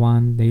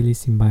DS-01 Daily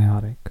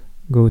Symbiotic.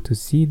 Go to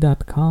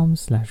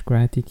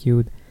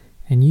seed.com/gratitude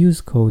and use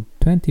code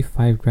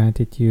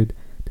 25gratitude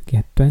to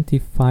get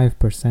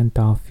 25%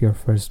 off your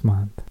first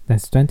month.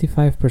 That's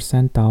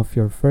 25% off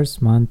your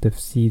first month of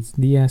Seed's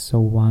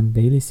DS-01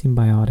 Daily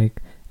Symbiotic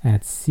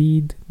at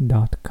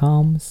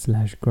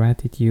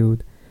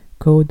seed.com/gratitude,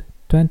 code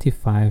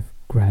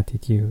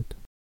 25gratitude.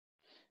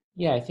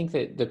 Yeah, I think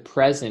that the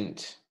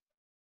present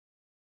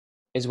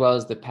as well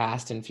as the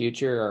past and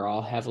future are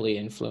all heavily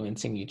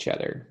influencing each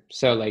other.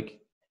 So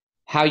like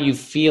how you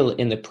feel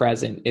in the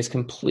present is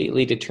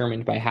completely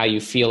determined by how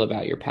you feel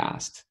about your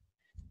past.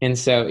 And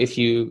so if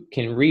you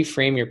can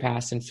reframe your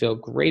past and feel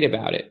great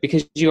about it,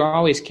 because you're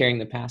always carrying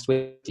the past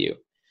with you.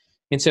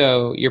 And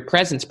so your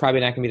present's probably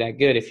not going to be that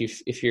good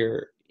if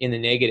you're in the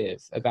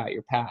negative about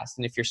your past,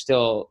 and if you're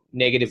still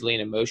negatively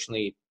and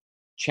emotionally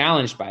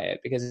challenged by it,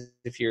 because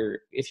if you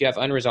have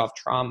unresolved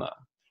trauma,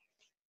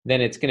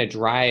 then it's going to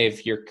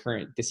drive your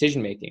current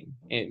decision making.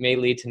 It may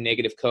lead to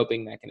negative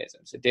coping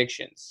mechanisms,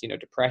 addictions,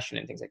 depression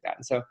and things like that.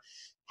 And so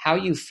how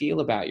you feel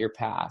about your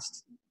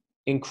past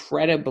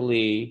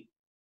incredibly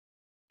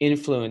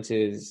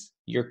influences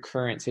your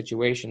current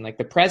situation. Like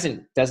the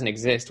present doesn't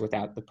exist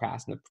without the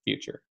past and the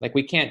future. Like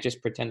we can't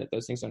just pretend that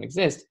those things don't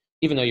exist,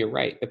 even though you're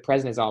right. The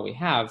present is all we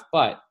have,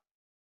 but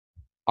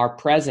our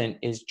present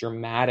is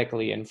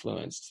dramatically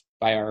influenced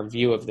by our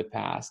view of the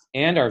past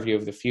and our view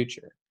of the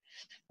future.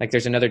 Like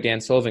there's another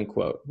Dan Sullivan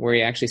quote where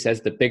he actually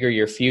says, the bigger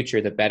your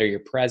future, the better your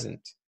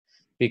present,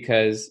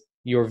 because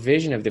your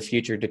vision of the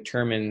future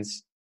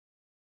determines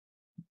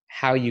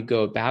how you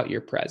go about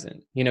your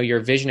present. Your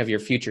vision of your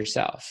future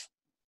self,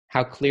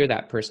 how clear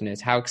that person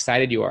is, how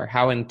excited you are,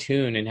 how in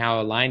tune and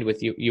how aligned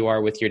with you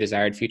are with your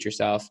desired future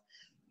self.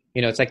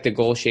 It's like the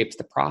goal shapes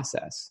the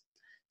process.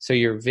 So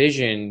your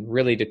vision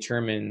really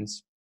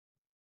determines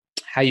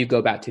how you go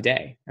about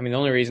today. I mean, the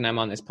only reason I'm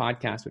on this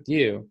podcast with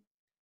you,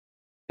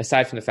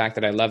 aside from the fact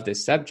that I love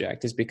this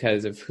subject, is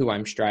because of who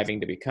I'm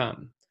striving to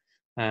become.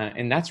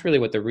 And that's really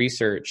what the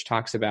research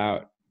talks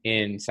about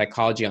in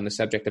psychology on the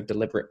subject of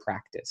deliberate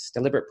practice.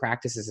 Deliberate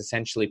practice is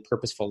essentially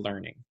purposeful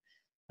learning.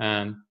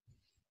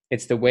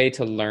 It's the way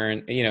to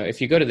learn. If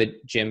you go to the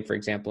gym, for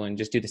example, and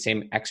just do the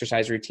same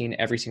exercise routine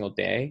every single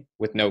day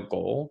with no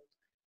goal,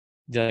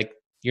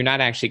 you're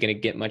not actually going to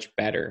get much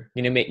better.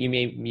 You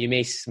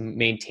may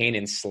maintain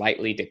and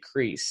slightly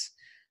decrease.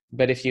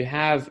 But if you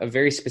have a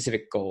very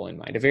specific goal in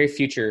mind, a very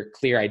future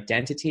clear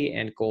identity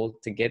and goal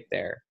to get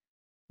there,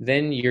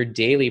 then your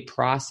daily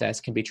process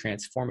can be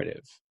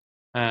transformative.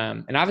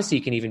 And obviously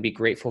you can even be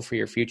grateful for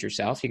your future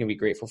self. You can be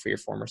grateful for your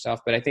former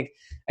self. But I think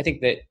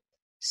that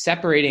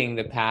separating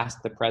the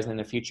past, the present, and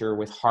the future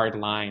with hard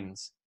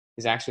lines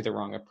is actually the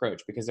wrong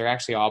approach, because they're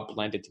actually all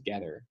blended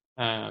together.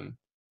 And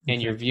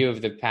your view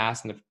of the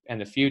past and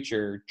the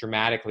future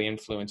dramatically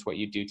influence what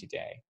you do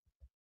today.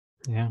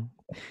 Yeah.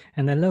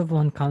 And I love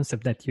one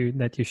concept that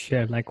you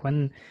shared. Like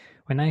when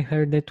I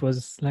heard it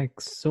was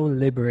like so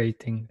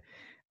liberating.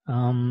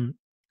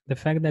 The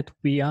fact that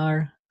we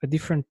are a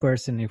different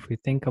person. If we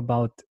think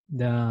about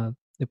the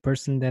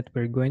person that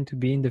we're going to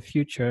be in the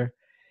future,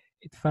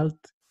 it felt,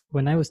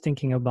 when I was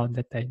thinking about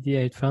that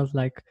idea, it felt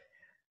like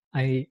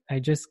I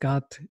just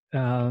got,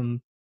 I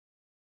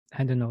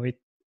don't know,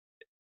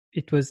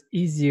 it was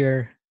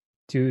easier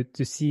to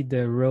see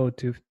the road,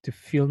 to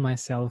feel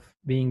myself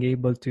being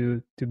able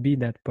to be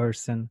that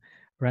person,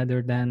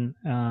 rather than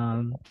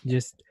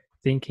just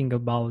thinking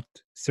about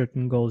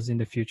certain goals in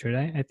the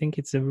future. I think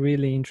it's a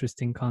really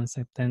interesting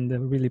concept and a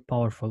really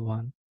powerful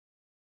one.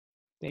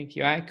 Thank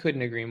you. I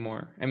couldn't agree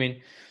more. I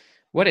mean,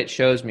 what it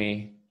shows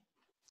me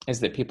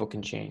is that people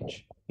can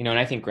change, and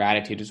I think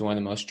gratitude is one of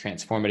the most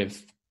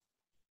transformative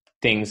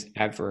things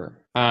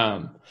ever.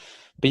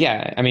 But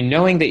yeah, I mean,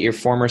 knowing that your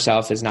former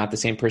self is not the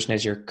same person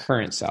as your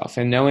current self,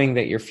 and knowing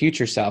that your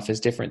future self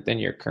is different than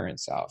your current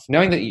self,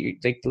 knowing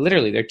that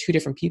literally they're two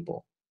different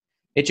people,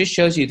 it just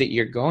shows you that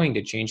you're going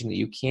to change and that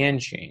you can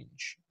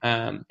change.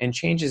 And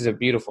change is a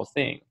beautiful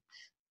thing.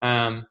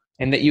 And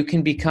that you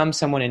can become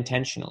someone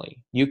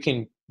intentionally. You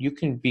can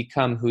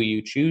become who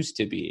you choose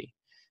to be.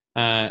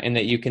 And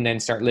that you can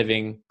then start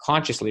living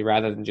consciously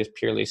rather than just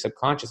purely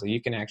subconsciously.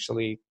 You can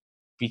actually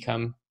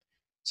become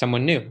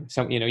someone new.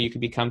 You can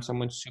become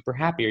someone super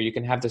happy, or you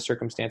can have the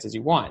circumstances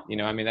you want.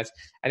 I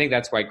think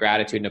that's why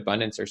gratitude and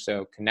abundance are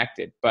so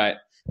connected. But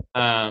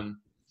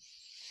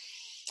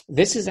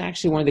this is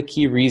actually one of the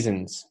key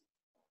reasons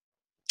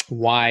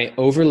why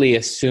overly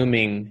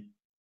assuming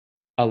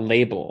a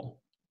label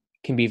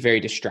can be very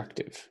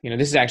destructive.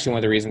 This is actually one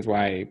of the reasons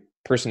why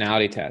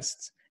personality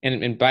tests,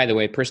 and by the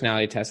way,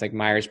 personality tests like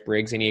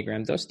Myers-Briggs,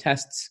 Enneagram, those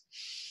tests,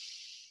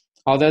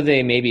 although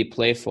they may be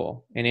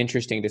playful and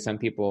interesting to some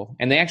people,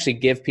 and they actually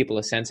give people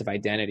a sense of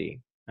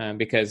identity,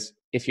 because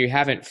if you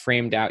haven't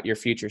framed out your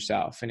future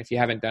self, and if you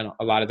haven't done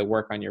a lot of the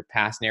work on your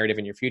past narrative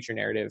and your future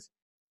narrative,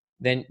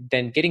 then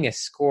getting a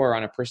score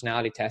on a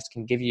personality test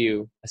can give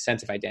you a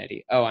sense of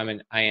identity. Oh, I'm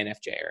an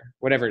INFJ or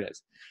whatever it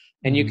is.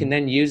 And you can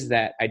then use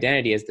that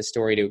identity as the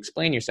story to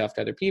explain yourself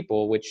to other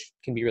people, which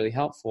can be really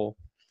helpful.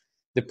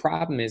 The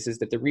problem is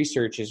that the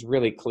research is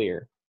really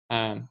clear.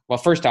 Well,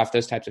 first off,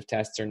 those types of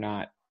tests are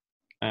not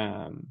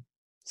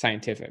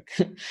scientific.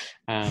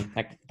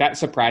 Like that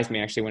surprised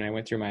me actually when I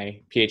went through my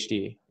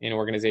PhD in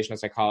organizational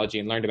psychology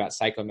and learned about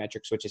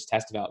psychometrics, which is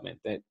test development,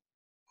 that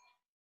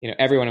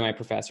every one of my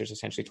professors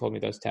essentially told me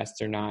those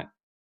tests are not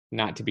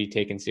to be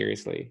taken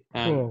seriously,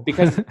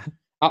 because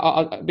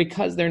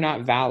they're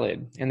not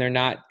valid and they're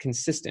not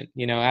consistent.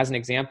 As an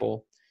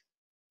example,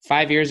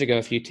 5 years ago,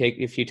 if you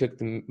took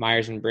the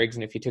Myers and Briggs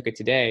and if you took it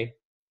today,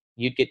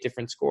 you'd get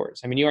different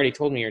scores. I mean, you already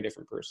told me you're a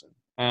different person.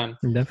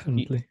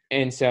 Definitely.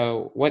 And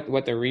so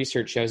what the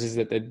research shows is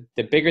that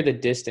the bigger the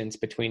distance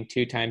between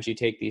two times you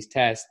take these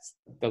tests,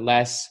 the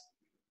less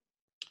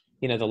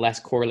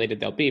correlated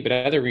they'll be. But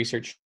other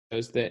research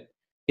shows that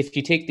if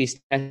you take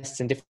these tests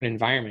in different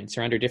environments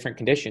or under different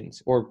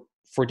conditions, or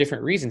for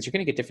different reasons, you're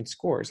going to get different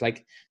scores.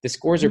 Like the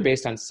scores are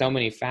based on so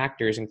many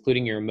factors,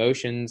 including your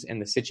emotions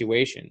and the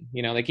situation.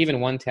 Like even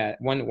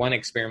one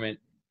experiment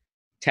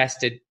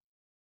tested,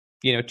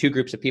 two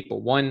groups of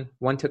people.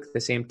 One took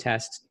the same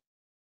test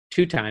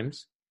 2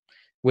 times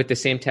with the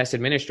same test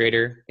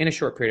administrator in a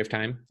short period of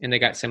time, and they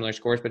got similar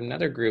scores. But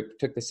another group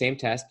took the same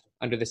test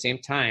under the same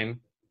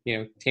time,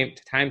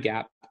 time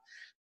gap,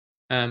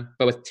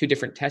 but with 2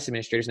 different test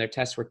administrators, and their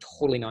tests were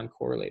totally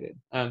non-correlated.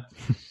 But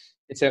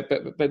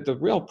the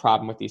real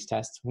problem with these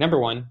tests, number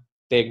one,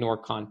 they ignore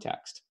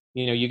context.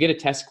 You get a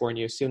test score and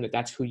you assume that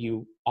that's who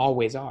you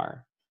always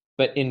are.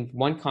 But in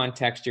one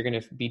context, you're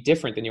going to be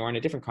different than you are in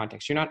a different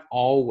context. You're not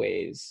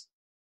always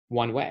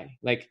one way.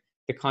 Like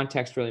the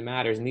context really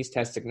matters. And these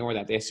tests ignore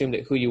that. They assume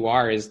that who you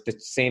are is the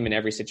same in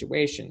every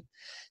situation.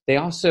 They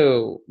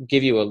also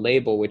give you a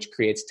label, which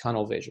creates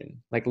tunnel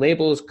vision. Like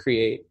labels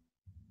create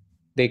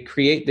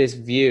this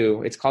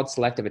view. It's called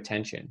selective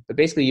attention. But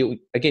basically,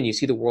 you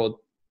see the world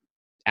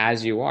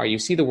as you are. You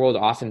see the world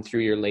often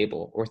through your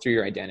label or through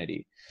your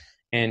identity.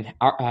 And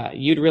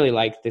you'd really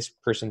like this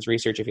person's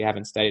research if you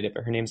haven't studied it,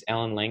 but her name's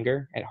Ellen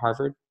Langer at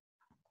Harvard.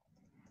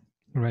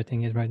 I'm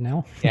writing it right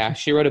now. Yeah,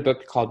 she wrote a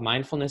book called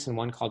Mindfulness and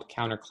one called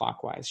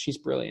Counterclockwise. She's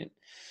brilliant.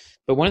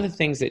 But one of the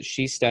things that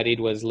she studied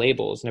was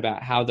labels and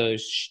about how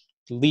those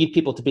lead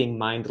people to being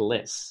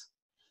mindless.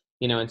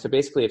 And so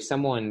basically if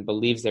someone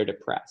believes they're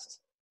depressed,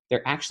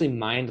 they're actually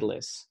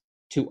mindless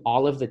to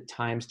all of the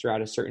times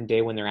throughout a certain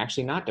day when they're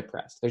actually not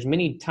depressed. There's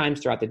many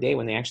times throughout the day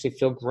when they actually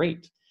feel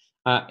great.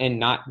 And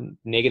not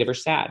negative or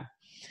sad.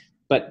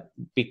 But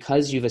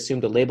because you've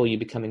assumed a label, you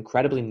become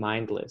incredibly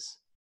mindless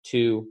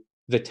to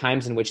the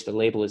times in which the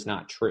label is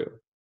not true.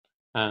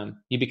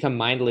 You become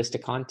mindless to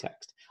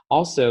context.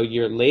 Also,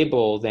 your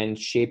label then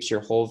shapes your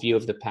whole view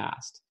of the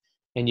past.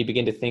 And you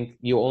begin to think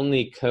you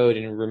only code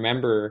and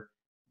remember,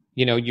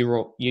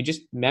 you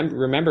just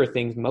remember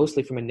things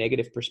mostly from a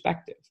negative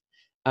perspective.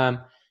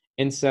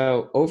 And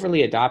so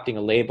overly adopting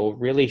a label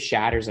really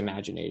shatters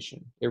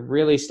imagination. It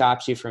really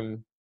stops you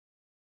from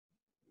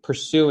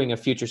pursuing a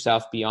future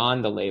self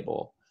beyond the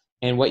label.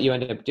 And what you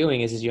end up doing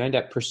is you end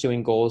up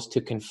pursuing goals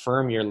to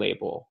confirm your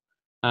label.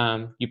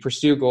 You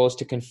pursue goals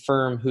to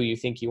confirm who you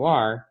think you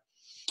are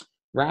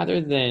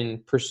rather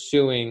than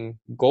pursuing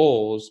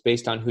goals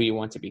based on who you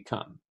want to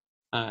become.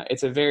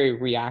 It's a very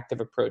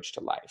reactive approach to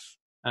life.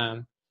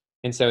 And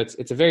so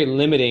it's a very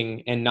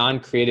limiting and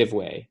non-creative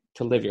way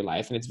to live your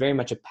life. And it's very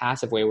much a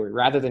passive way where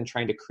rather than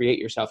trying to create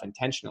yourself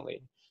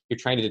intentionally, you're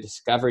trying to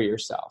discover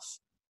yourself.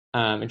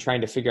 And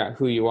trying to figure out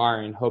who you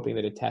are and hoping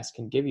that a test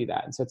can give you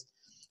that. And so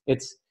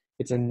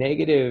it's a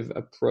negative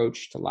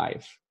approach to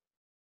life.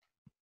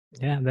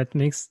 Yeah, that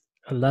makes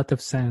a lot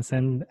of sense.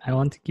 And I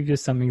want to give you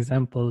some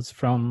examples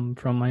from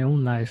my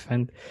own life.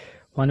 And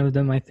one of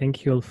them I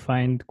think you'll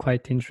find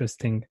quite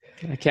interesting.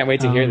 I can't wait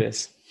to hear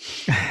this.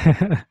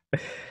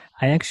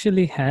 I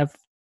actually have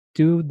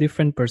 2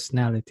 different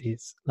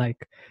personalities.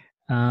 Like,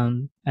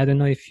 I don't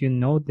know if you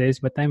know this,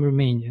 but I'm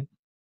Romanian.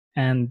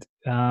 And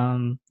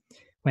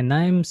when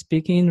I'm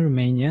speaking in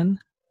Romanian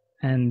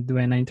and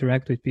when I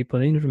interact with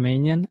people in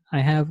Romanian, I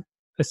have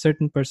a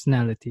certain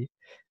personality.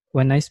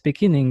 When I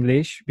speak in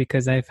English,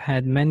 because I've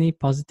had many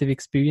positive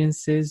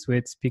experiences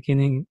with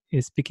speaking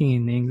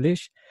in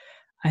English,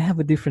 I have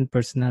a different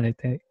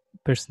personality.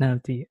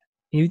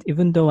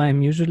 Even though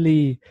I'm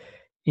usually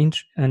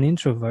an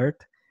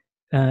introvert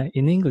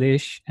in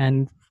English,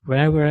 and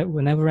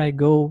whenever I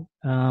go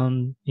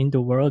in the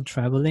world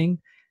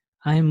traveling,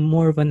 I'm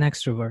more of an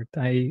extrovert.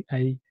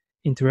 I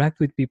interact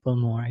with people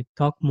more. I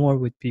talk more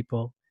with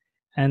people,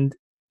 and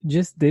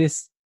just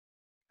this,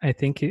 I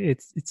think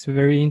it's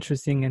very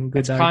interesting and good.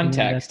 It's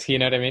context, you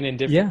know what I mean? And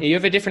you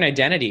have a different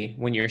identity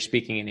when you're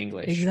speaking in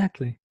English.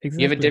 Exactly.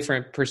 You have a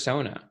different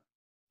persona.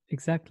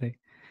 Exactly,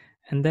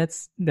 and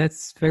that's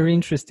very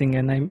interesting.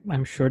 And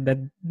I'm sure that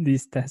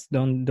these tests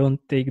don't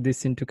take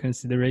this into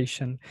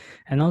consideration.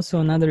 And also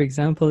another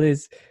example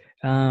is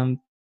from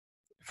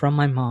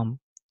my mom.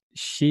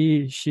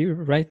 She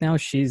right now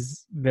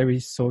she's very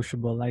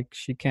sociable. Like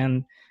she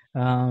can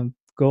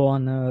go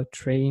on a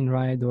train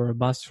ride or a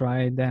bus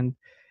ride and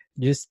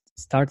just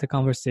start a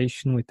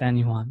conversation with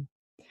anyone.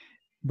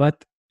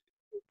 But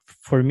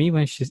for me,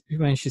 when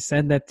she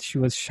said that she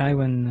was shy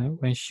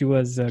when she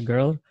was a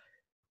girl,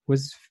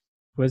 was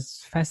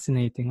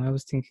fascinating. I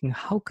was thinking,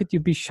 how could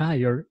you be shy?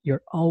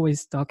 You're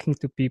always talking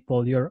to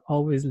people. You're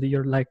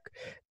like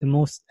the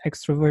most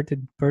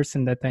extroverted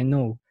person that I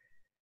know.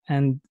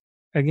 And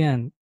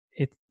again,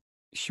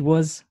 she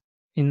was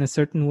in a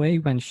certain way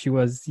when she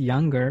was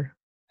younger,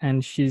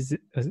 and she's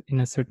in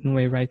a certain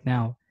way right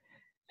now.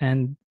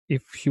 And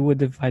if she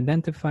would have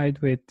identified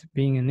with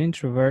being an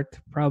introvert,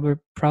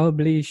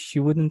 probably she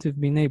wouldn't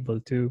have been able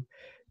to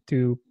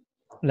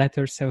let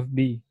herself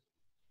be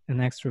an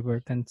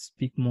extrovert and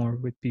speak more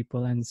with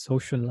people and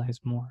socialize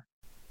more.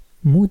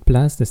 Mood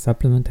Plus, the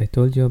supplement I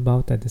told you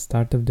about at the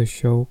start of the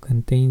show,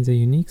 contains a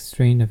unique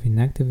strain of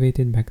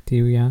inactivated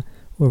bacteria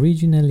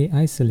originally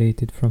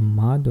isolated from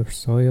mud or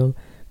soil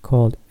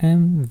called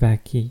M.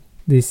 vaccae.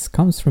 This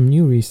comes from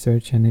new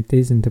research and it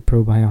isn't a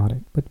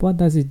probiotic. But what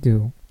does it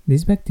do?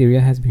 This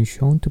bacteria has been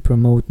shown to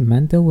promote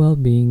mental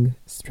well-being,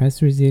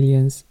 stress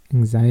resilience,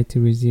 anxiety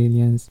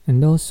resilience,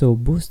 and also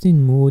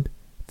boosting mood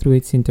through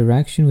its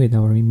interaction with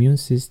our immune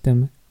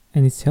system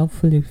and its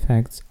helpful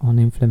effects on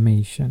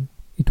inflammation.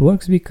 It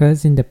works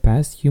because in the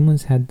past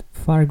humans had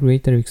far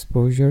greater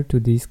exposure to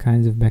these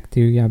kinds of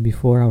bacteria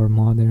before our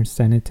modern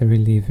sanitary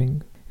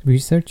living.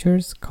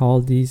 Researchers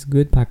call these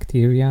good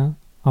bacteria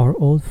our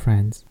old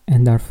friends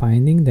and are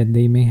finding that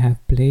they may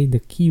have played a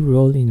key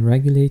role in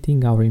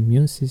regulating our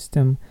immune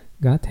system,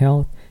 gut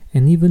health,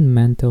 and even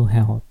mental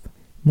health.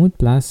 Mood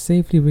Plus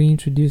safely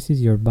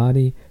reintroduces your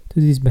body to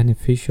these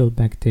beneficial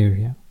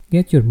bacteria.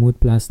 Get your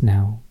Mood Plus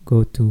now.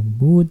 Go to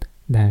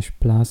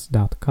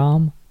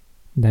mood-plus.com,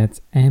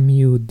 that's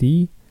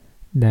MUD-PLUS.com,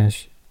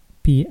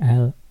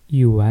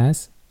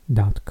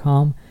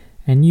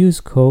 and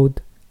use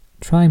code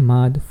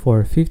TRYMUD for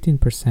a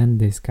 15%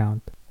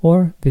 discount.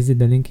 Or visit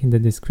the link in the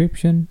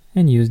description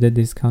and use the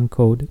discount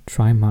code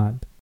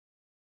TRYMUD.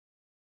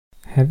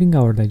 Having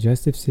our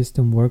digestive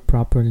system work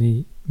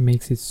properly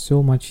makes it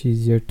so much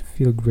easier to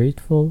feel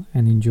grateful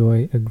and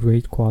enjoy a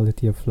great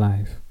quality of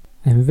life.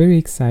 I'm very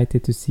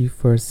excited to see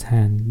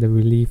firsthand the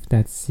relief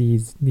that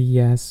Seed's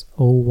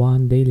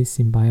DS-01 Daily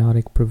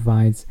Symbiotic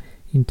provides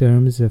in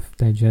terms of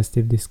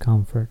digestive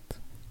discomfort.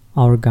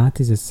 Our gut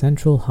is a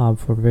central hub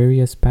for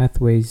various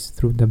pathways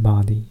through the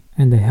body,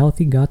 and a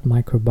healthy gut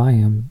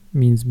microbiome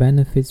means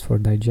benefits for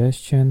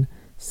digestion,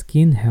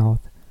 skin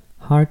health,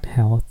 heart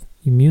health,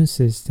 immune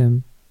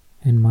system,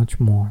 and much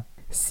more.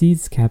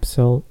 Seed's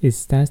capsule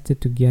is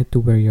tested to get to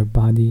where your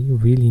body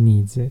really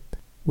needs it.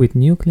 With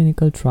new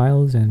clinical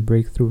trials and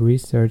breakthrough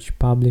research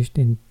published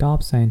in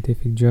top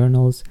scientific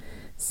journals,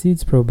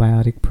 Seed's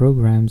probiotic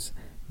programs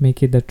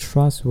make it a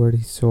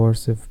trustworthy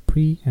source of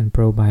pre- and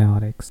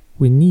probiotics.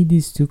 We need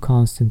these two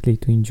constantly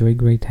to enjoy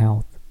great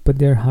health, but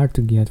they're hard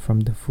to get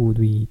from the food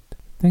we eat.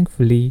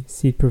 Thankfully,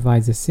 Seed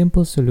provides a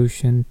simple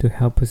solution to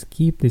help us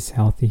keep this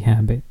healthy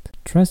habit.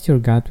 Trust your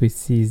gut with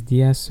Seed's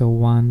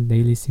DS-01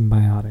 Daily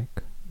Symbiotic.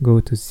 Go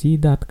to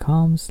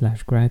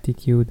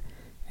seed.com/gratitude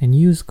and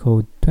use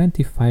code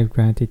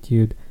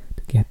 25gratitude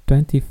to get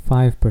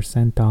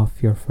 25%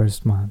 off your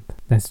first month.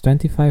 That's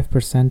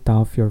 25%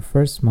 off your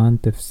first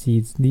month of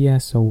Seed's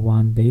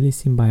DS-01 Daily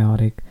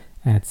Symbiotic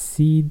at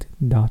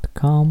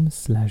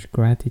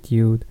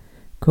seed.com/gratitude,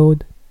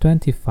 code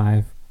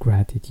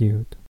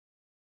 25gratitude.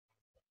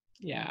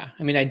 Yeah,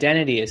 I mean,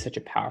 identity is such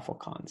a powerful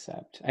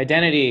concept.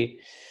 Identity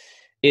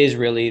is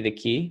really the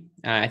key.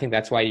 I think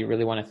that's why you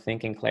really want to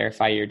think and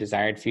clarify your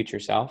desired future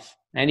self.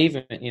 And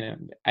even,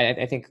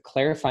 I think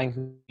clarifying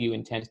who you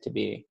intend to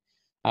be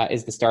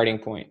is the starting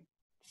point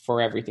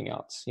for everything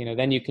else.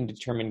 Then you can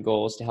determine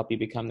goals to help you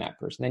become that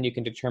person. Then you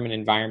can determine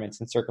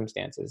environments and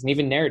circumstances and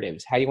even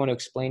narratives, how you want to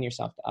explain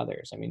yourself to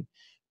others. I mean,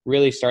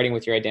 really starting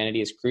with your identity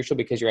is crucial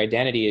because your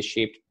identity is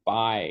shaped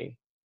by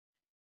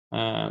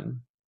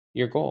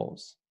your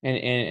goals.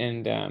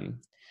 And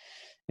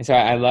so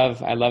I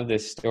love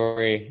this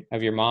story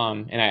of your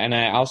mom. And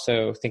I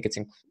also think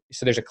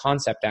so there's a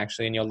concept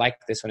actually, and you'll like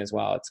this one as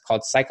well. It's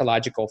called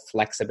psychological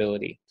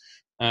flexibility.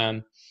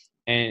 And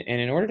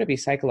in order to be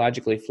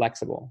psychologically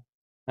flexible,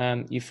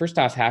 you first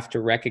off have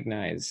to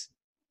recognize,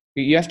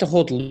 you have to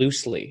hold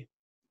loosely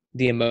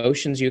the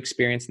emotions you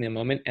experience in the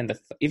moment and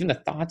even the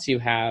thoughts you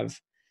have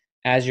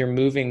as you're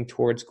moving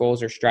towards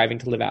goals or striving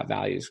to live out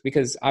values,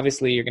 because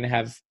obviously you're going to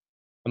have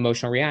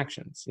emotional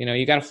reactions.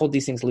 You got to hold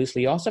these things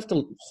loosely. You also have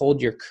to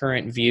hold your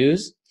current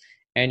views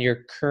and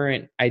your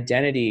current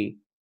identity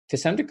to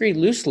some degree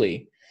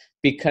loosely,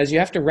 because you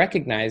have to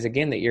recognize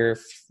again that your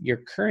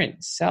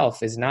current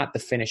self is not the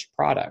finished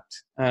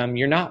product.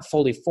 You're not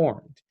fully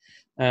formed.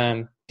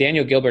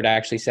 Daniel Gilbert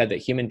actually said that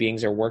human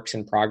beings are works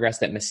in progress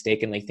that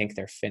mistakenly think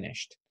they're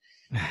finished.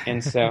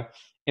 And so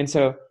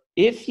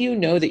if you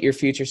know that your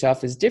future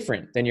self is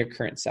different than your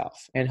current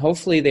self, and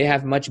hopefully they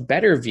have much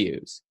better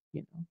views,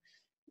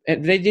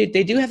 and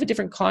they do have a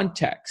different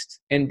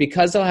context. And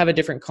because they'll have a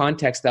different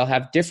context, they'll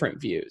have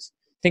different views.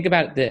 Think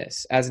about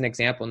this as an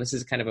example, and this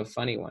is kind of a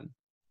funny one.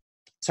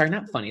 Sorry,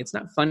 not funny. It's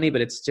not funny,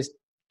 but it's just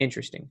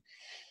interesting.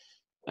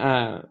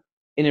 In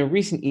a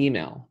recent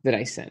email that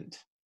I sent,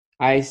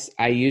 I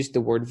used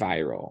the word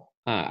viral.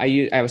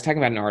 I was talking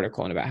about an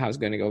article and about how it's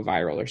going to go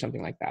viral or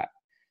something like that.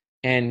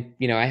 And,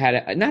 I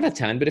had not a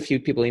ton, but a few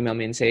people email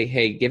me and say,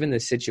 hey, given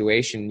this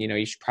situation,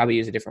 you should probably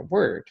use a different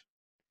word.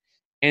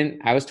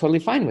 And I was totally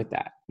fine with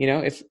that.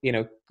 If,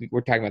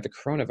 we're talking about the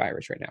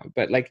coronavirus right now,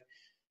 but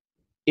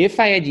if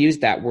I had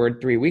used that word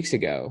 3 weeks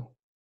ago,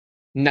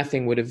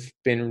 nothing would have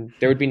been,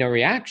 there would be no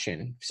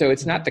reaction. So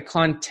it's not the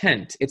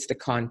content, it's the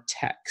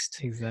context.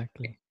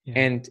 Exactly.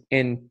 Yeah.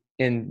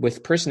 And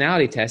with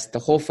personality tests, the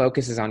whole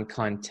focus is on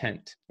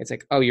content. It's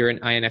like, oh, you're an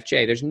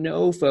INFJ. There's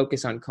no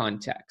focus on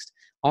context.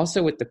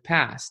 Also with the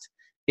past,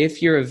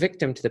 if you're a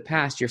victim to the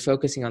past, you're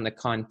focusing on the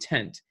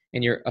content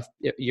and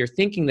you're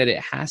thinking that it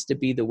has to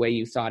be the way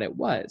you thought it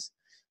was.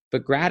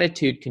 But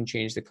gratitude can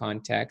change the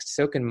context.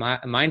 So can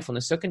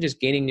mindfulness. So can just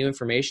gaining new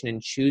information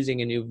and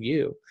choosing a new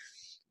view.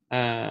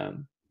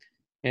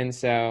 And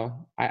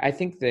so I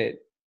think that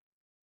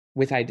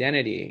with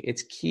identity,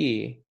 it's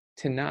key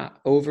to not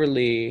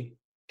overly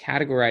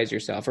categorize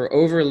yourself or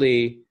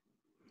overly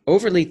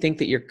think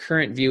that your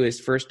current view is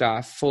first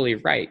off fully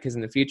right, because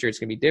in the future it's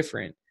going to be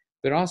different,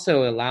 but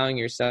also allowing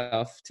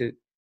yourself to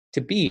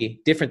be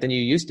different than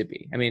you used to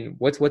be. I mean,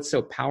 what's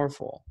so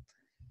powerful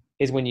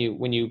is when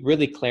you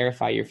really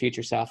clarify your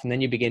future self, and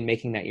then you begin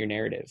making that your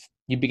narrative.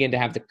 You begin to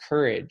have the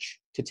courage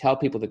to tell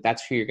people that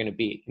that's who you're going to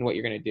be and what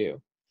you're going to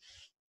do.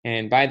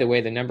 And by the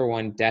way, the number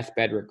one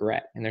deathbed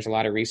regret, and there's a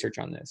lot of research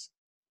on this,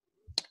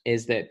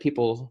 is that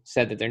people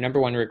said that their number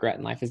one regret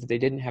in life is that they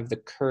didn't have the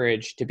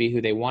courage to be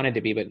who they wanted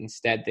to be, but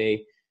instead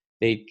they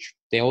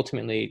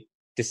ultimately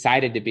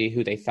decided to be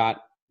who they thought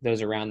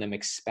those around them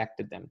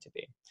expected them to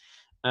be.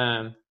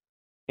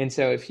 And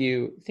so if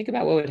you think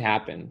about what would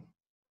happen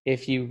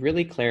if you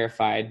really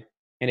clarified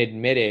and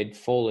admitted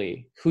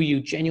fully who you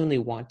genuinely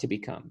want to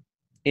become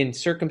in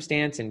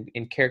circumstance and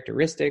in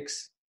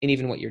characteristics, and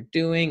even what you're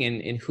doing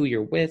and who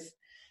you're with,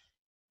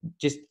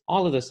 just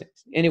all of those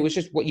things. And it was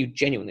just what you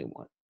genuinely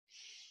want.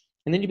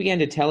 And then you began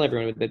to tell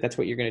everyone that that's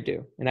what you're going to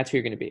do, and that's who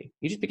you're going to be.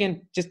 You just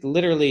began just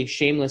literally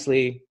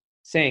shamelessly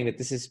saying that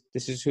this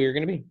is who you're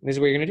going to be. This is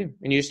what you're going to do.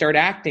 And you start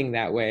acting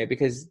that way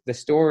because the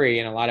story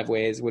in a lot of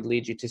ways would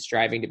lead you to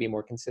striving to be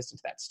more consistent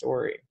to that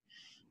story.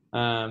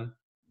 And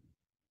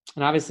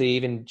obviously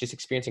even just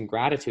experiencing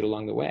gratitude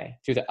along the way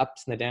through the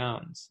ups and the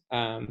downs.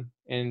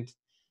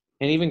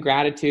 And even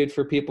gratitude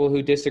for people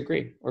who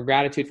disagree, or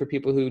gratitude for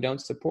people who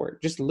don't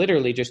support. Just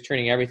literally just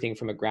turning everything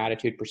from a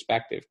gratitude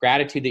perspective.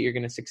 Gratitude that you're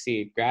going to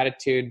succeed.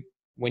 Gratitude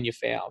when you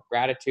fail.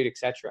 Gratitude,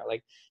 etc.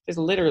 Like just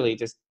literally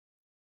just,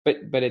 but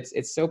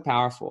it's so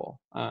powerful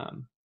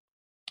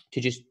to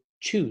just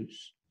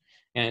choose.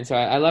 And so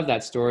I love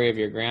that story of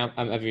your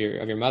of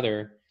your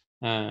mother.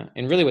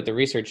 And really what the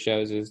research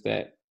shows is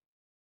that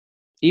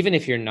even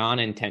if you're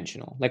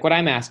non-intentional, like what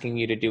I'm asking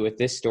you to do with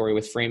this story,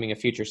 with framing a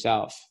future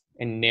self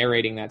and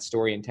narrating that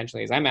story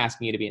intentionally, is I'm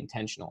asking you to be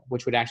intentional,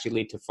 which would actually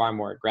lead to far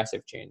more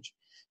aggressive change.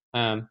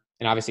 And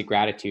obviously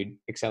gratitude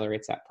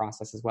accelerates that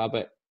process as well.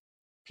 But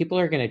people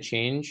are going to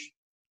change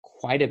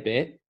quite a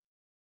bit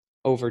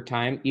over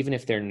time, even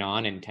if they're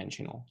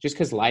non-intentional, just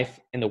because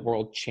life and the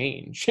world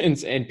change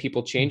and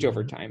people change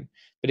over time.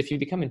 But if you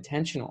become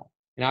intentional,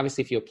 and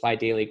obviously if you apply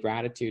daily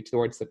gratitude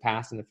towards the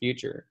past and the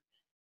future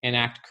and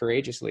act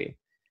courageously,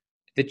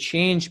 the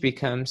change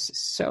becomes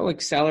so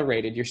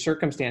accelerated. Your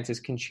circumstances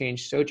can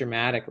change so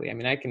dramatically. I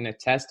mean, I can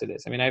attest to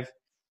this. I mean, I've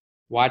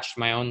watched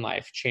my own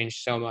life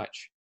change so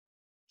much,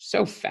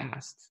 so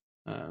fast.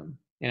 And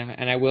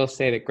I will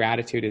say that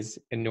gratitude is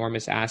an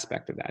enormous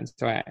aspect of that. And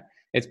so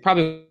it's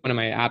probably one of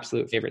my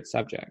absolute favorite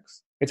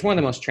subjects. It's one of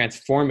the most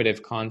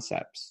transformative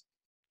concepts.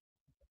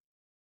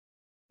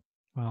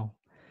 Wow.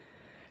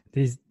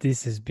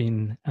 This has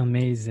been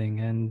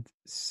amazing and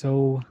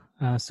so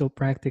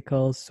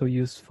practical, so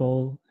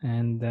useful,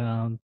 and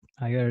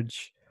I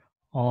urge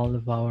all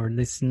of our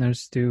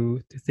listeners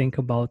to think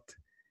about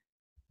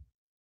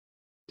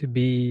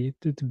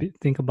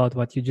think about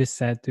what you just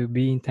said, to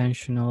be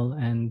intentional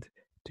and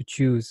to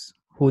choose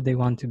who they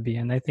want to be.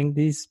 And I think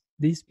these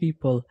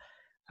people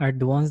are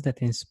the ones that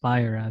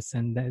inspire us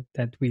and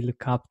that we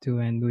look up to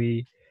and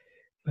we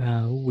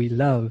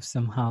love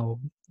somehow.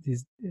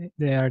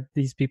 They are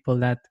these people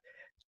that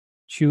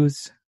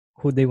choose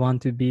who they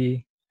want to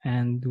be,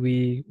 and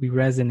we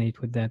resonate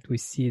with that. We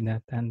see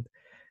that, and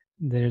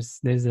there's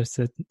a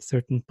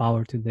certain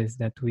power to this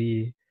that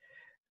we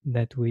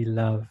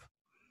love.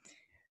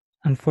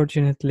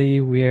 Unfortunately,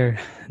 we're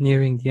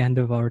nearing the end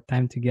of our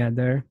time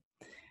together,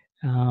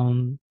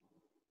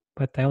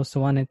 but I also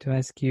wanted to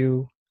ask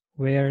you,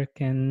 where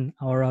can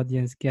our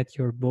audience get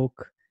your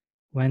book?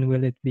 When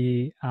will it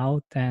be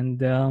out?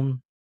 And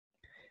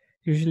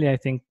usually I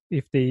think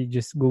if they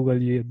just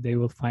Google you, they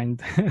will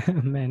find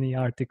many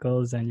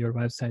articles and your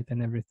website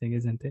and everything,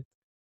 isn't it?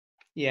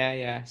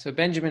 Yeah. So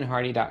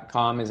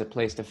benjaminhardy.com is a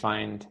place to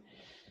find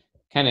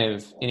kind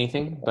of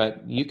anything,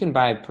 but you can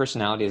buy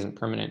Personality Isn't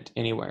Permanent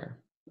anywhere.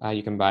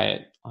 You can buy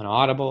it on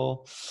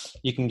Audible.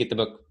 You can get the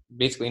book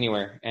basically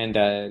anywhere. And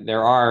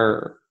there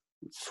are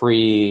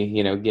free,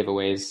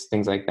 giveaways,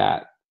 things like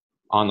that,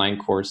 online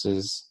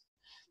courses,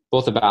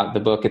 both about the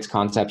book, its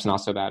concepts, and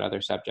also about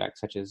other subjects,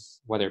 such as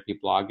whether it be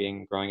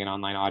blogging, growing an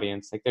online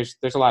audience. Like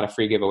there's a lot of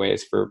free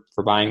giveaways for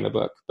buying the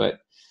book, but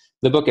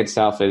the book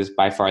itself is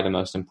by far the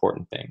most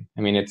important thing.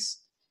 I mean, it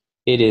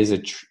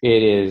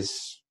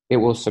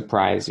will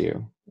surprise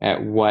you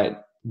at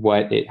what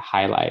it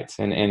highlights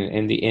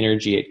and the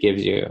energy it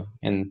gives you,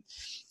 and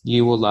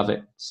you will love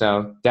it.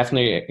 So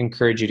definitely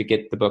encourage you to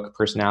get the book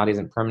Personality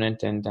Isn't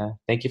Permanent. And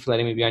thank you for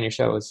letting me be on your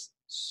show. It was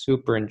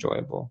super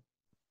enjoyable.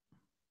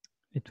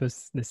 It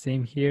was the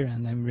same here,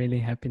 and I'm really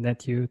happy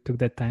that you took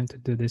the time to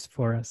do this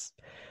for us.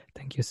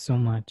 Thank you so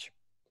much.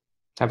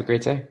 Have a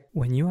great day.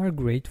 When you are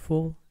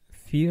grateful,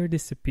 fear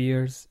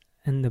disappears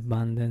and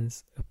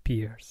abundance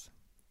appears.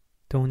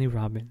 Tony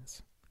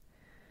Robbins.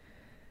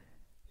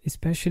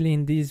 Especially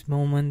in these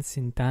moments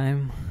in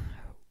time,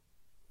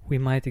 we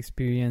might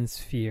experience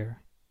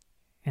fear.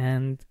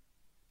 And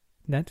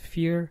that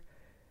fear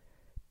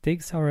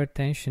takes our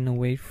attention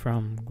away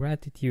from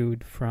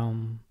gratitude,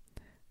 from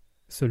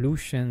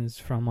solutions,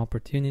 from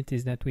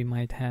opportunities that we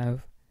might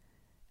have.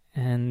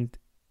 And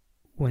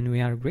when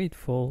we are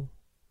grateful,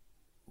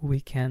 we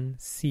can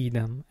see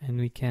them and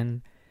we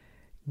can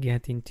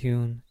get in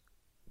tune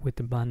with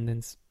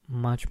abundance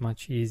much,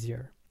 much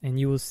easier. And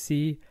you will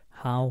see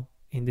how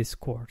in this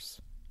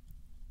course.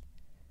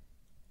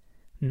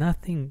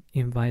 Nothing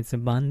invites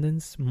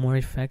abundance more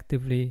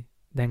effectively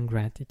than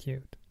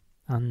gratitude.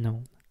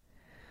 Unknown.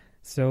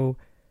 So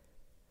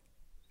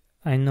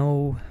I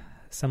know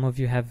some of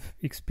you have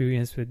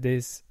experience with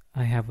this.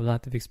 I have a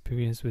lot of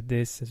experience with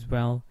this as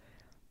well.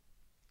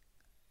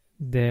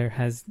 There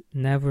has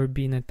never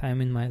been a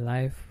time in my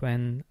life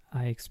when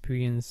I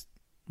experienced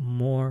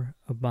more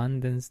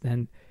abundance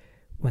than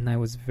when I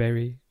was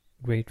very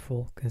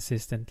grateful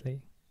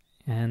consistently.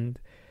 And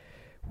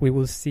we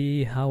will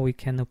see how we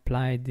can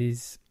apply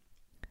these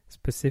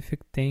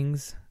specific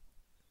things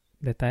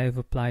that I have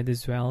applied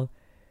as well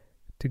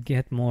to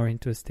get more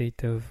into a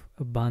state of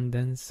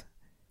abundance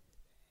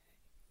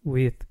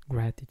with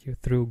gratitude,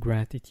 through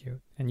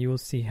gratitude. And you will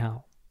see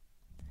how.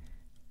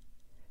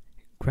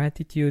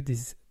 Gratitude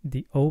is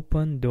the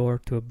open door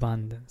to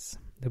abundance,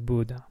 the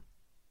Buddha.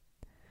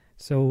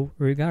 So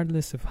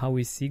regardless of how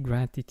we see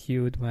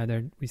gratitude,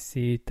 whether we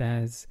see it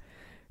as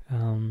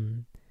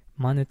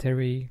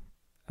monetary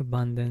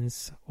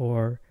abundance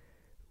or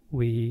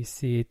we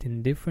see it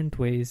in different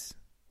ways,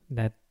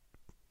 that,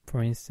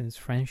 for instance,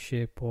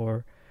 friendship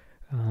or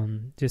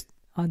just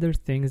other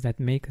things that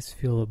make us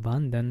feel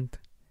abundant,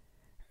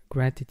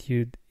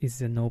 gratitude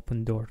is an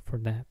open door for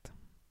that.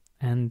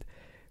 And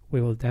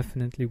we will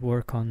definitely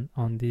work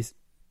on these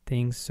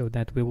things so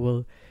that we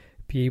will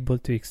be able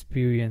to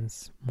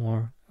experience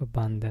more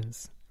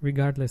abundance,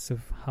 regardless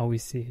of how we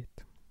see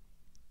it.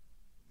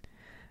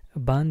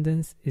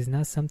 Abundance is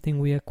not something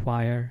we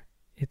acquire,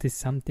 it is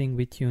something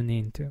we tune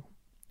into.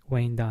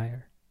 Wayne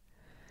Dyer.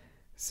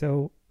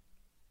 So,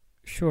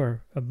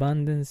 sure,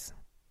 abundance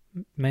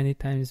many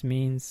times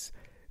means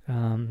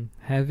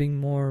having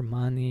more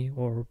money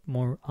or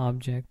more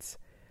objects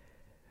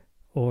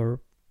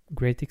or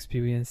great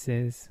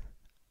experiences.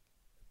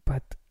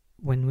 But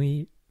when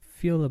we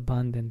feel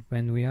abundant,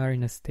 when we are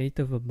in a state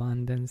of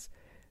abundance,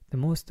 the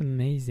most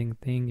amazing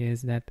thing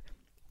is that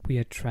we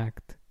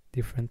attract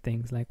different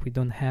things. Like, we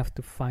don't have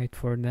to fight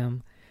for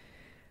them.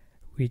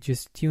 We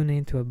just tune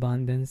into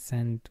abundance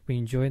and we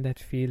enjoy that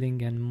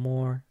feeling, and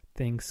more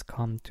things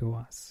come to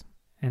us.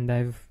 And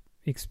I've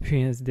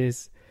experienced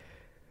this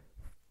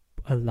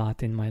a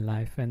lot in my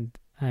life, and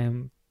I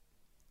am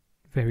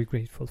very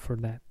grateful for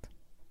that.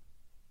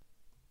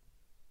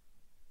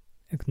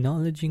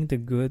 Acknowledging the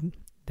good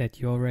that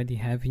you already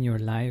have in your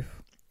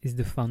life is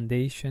the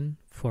foundation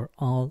for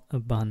all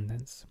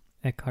abundance.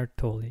 Eckhart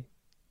Tolle.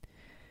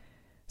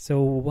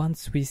 So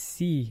once we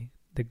see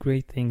the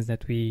great things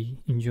that we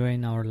enjoy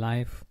in our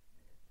life,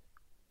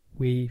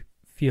 we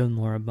feel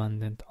more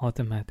abundant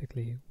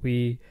automatically.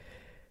 We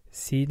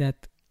see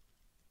that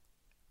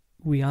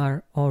we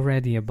are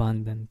already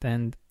abundant,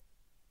 and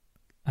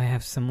I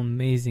have some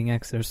amazing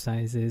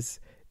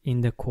exercises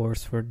in the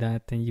course for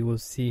that, and you will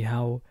see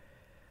how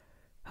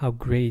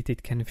great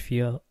it can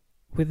feel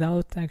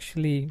without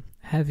actually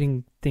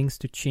having things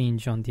to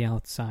change on the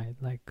outside.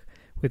 Like,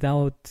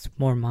 without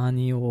more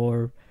money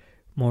or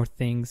more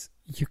things,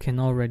 you can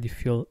already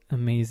feel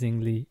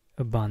amazingly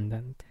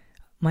abundant.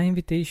 My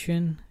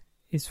invitation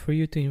is for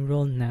you to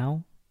enroll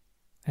now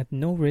at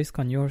no risk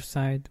on your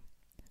side,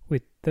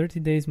 with 30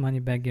 days money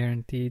back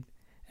guaranteed,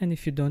 and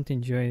if you don't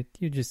enjoy it,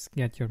 you just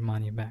get your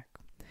money back.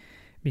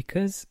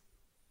 Because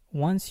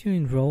once you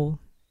enroll,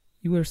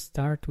 you will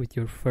start with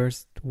your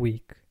first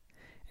week,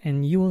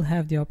 and you will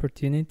have the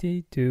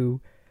opportunity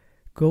to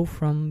go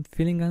from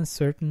feeling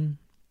uncertain,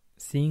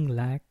 seeing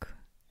lack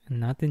and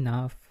not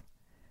enough,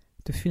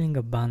 to feeling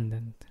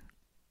abundant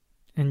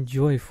and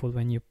joyful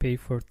when you pay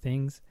for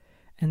things,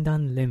 and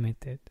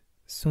unlimited.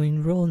 So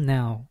enroll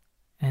now,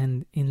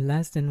 and in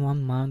less than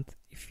 1 month,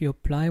 if you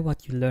apply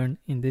what you learn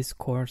in this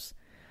course,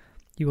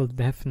 you will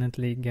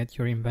definitely get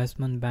your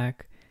investment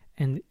back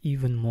and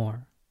even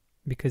more,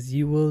 because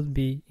you will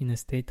be in a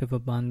state of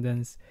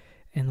abundance,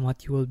 and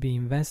what you will be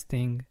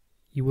investing,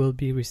 you will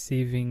be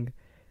receiving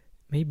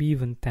maybe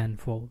even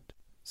tenfold.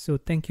 So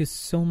thank you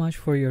so much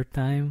for your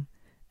time,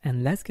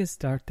 and let's get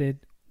started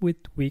with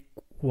week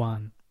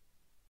 1.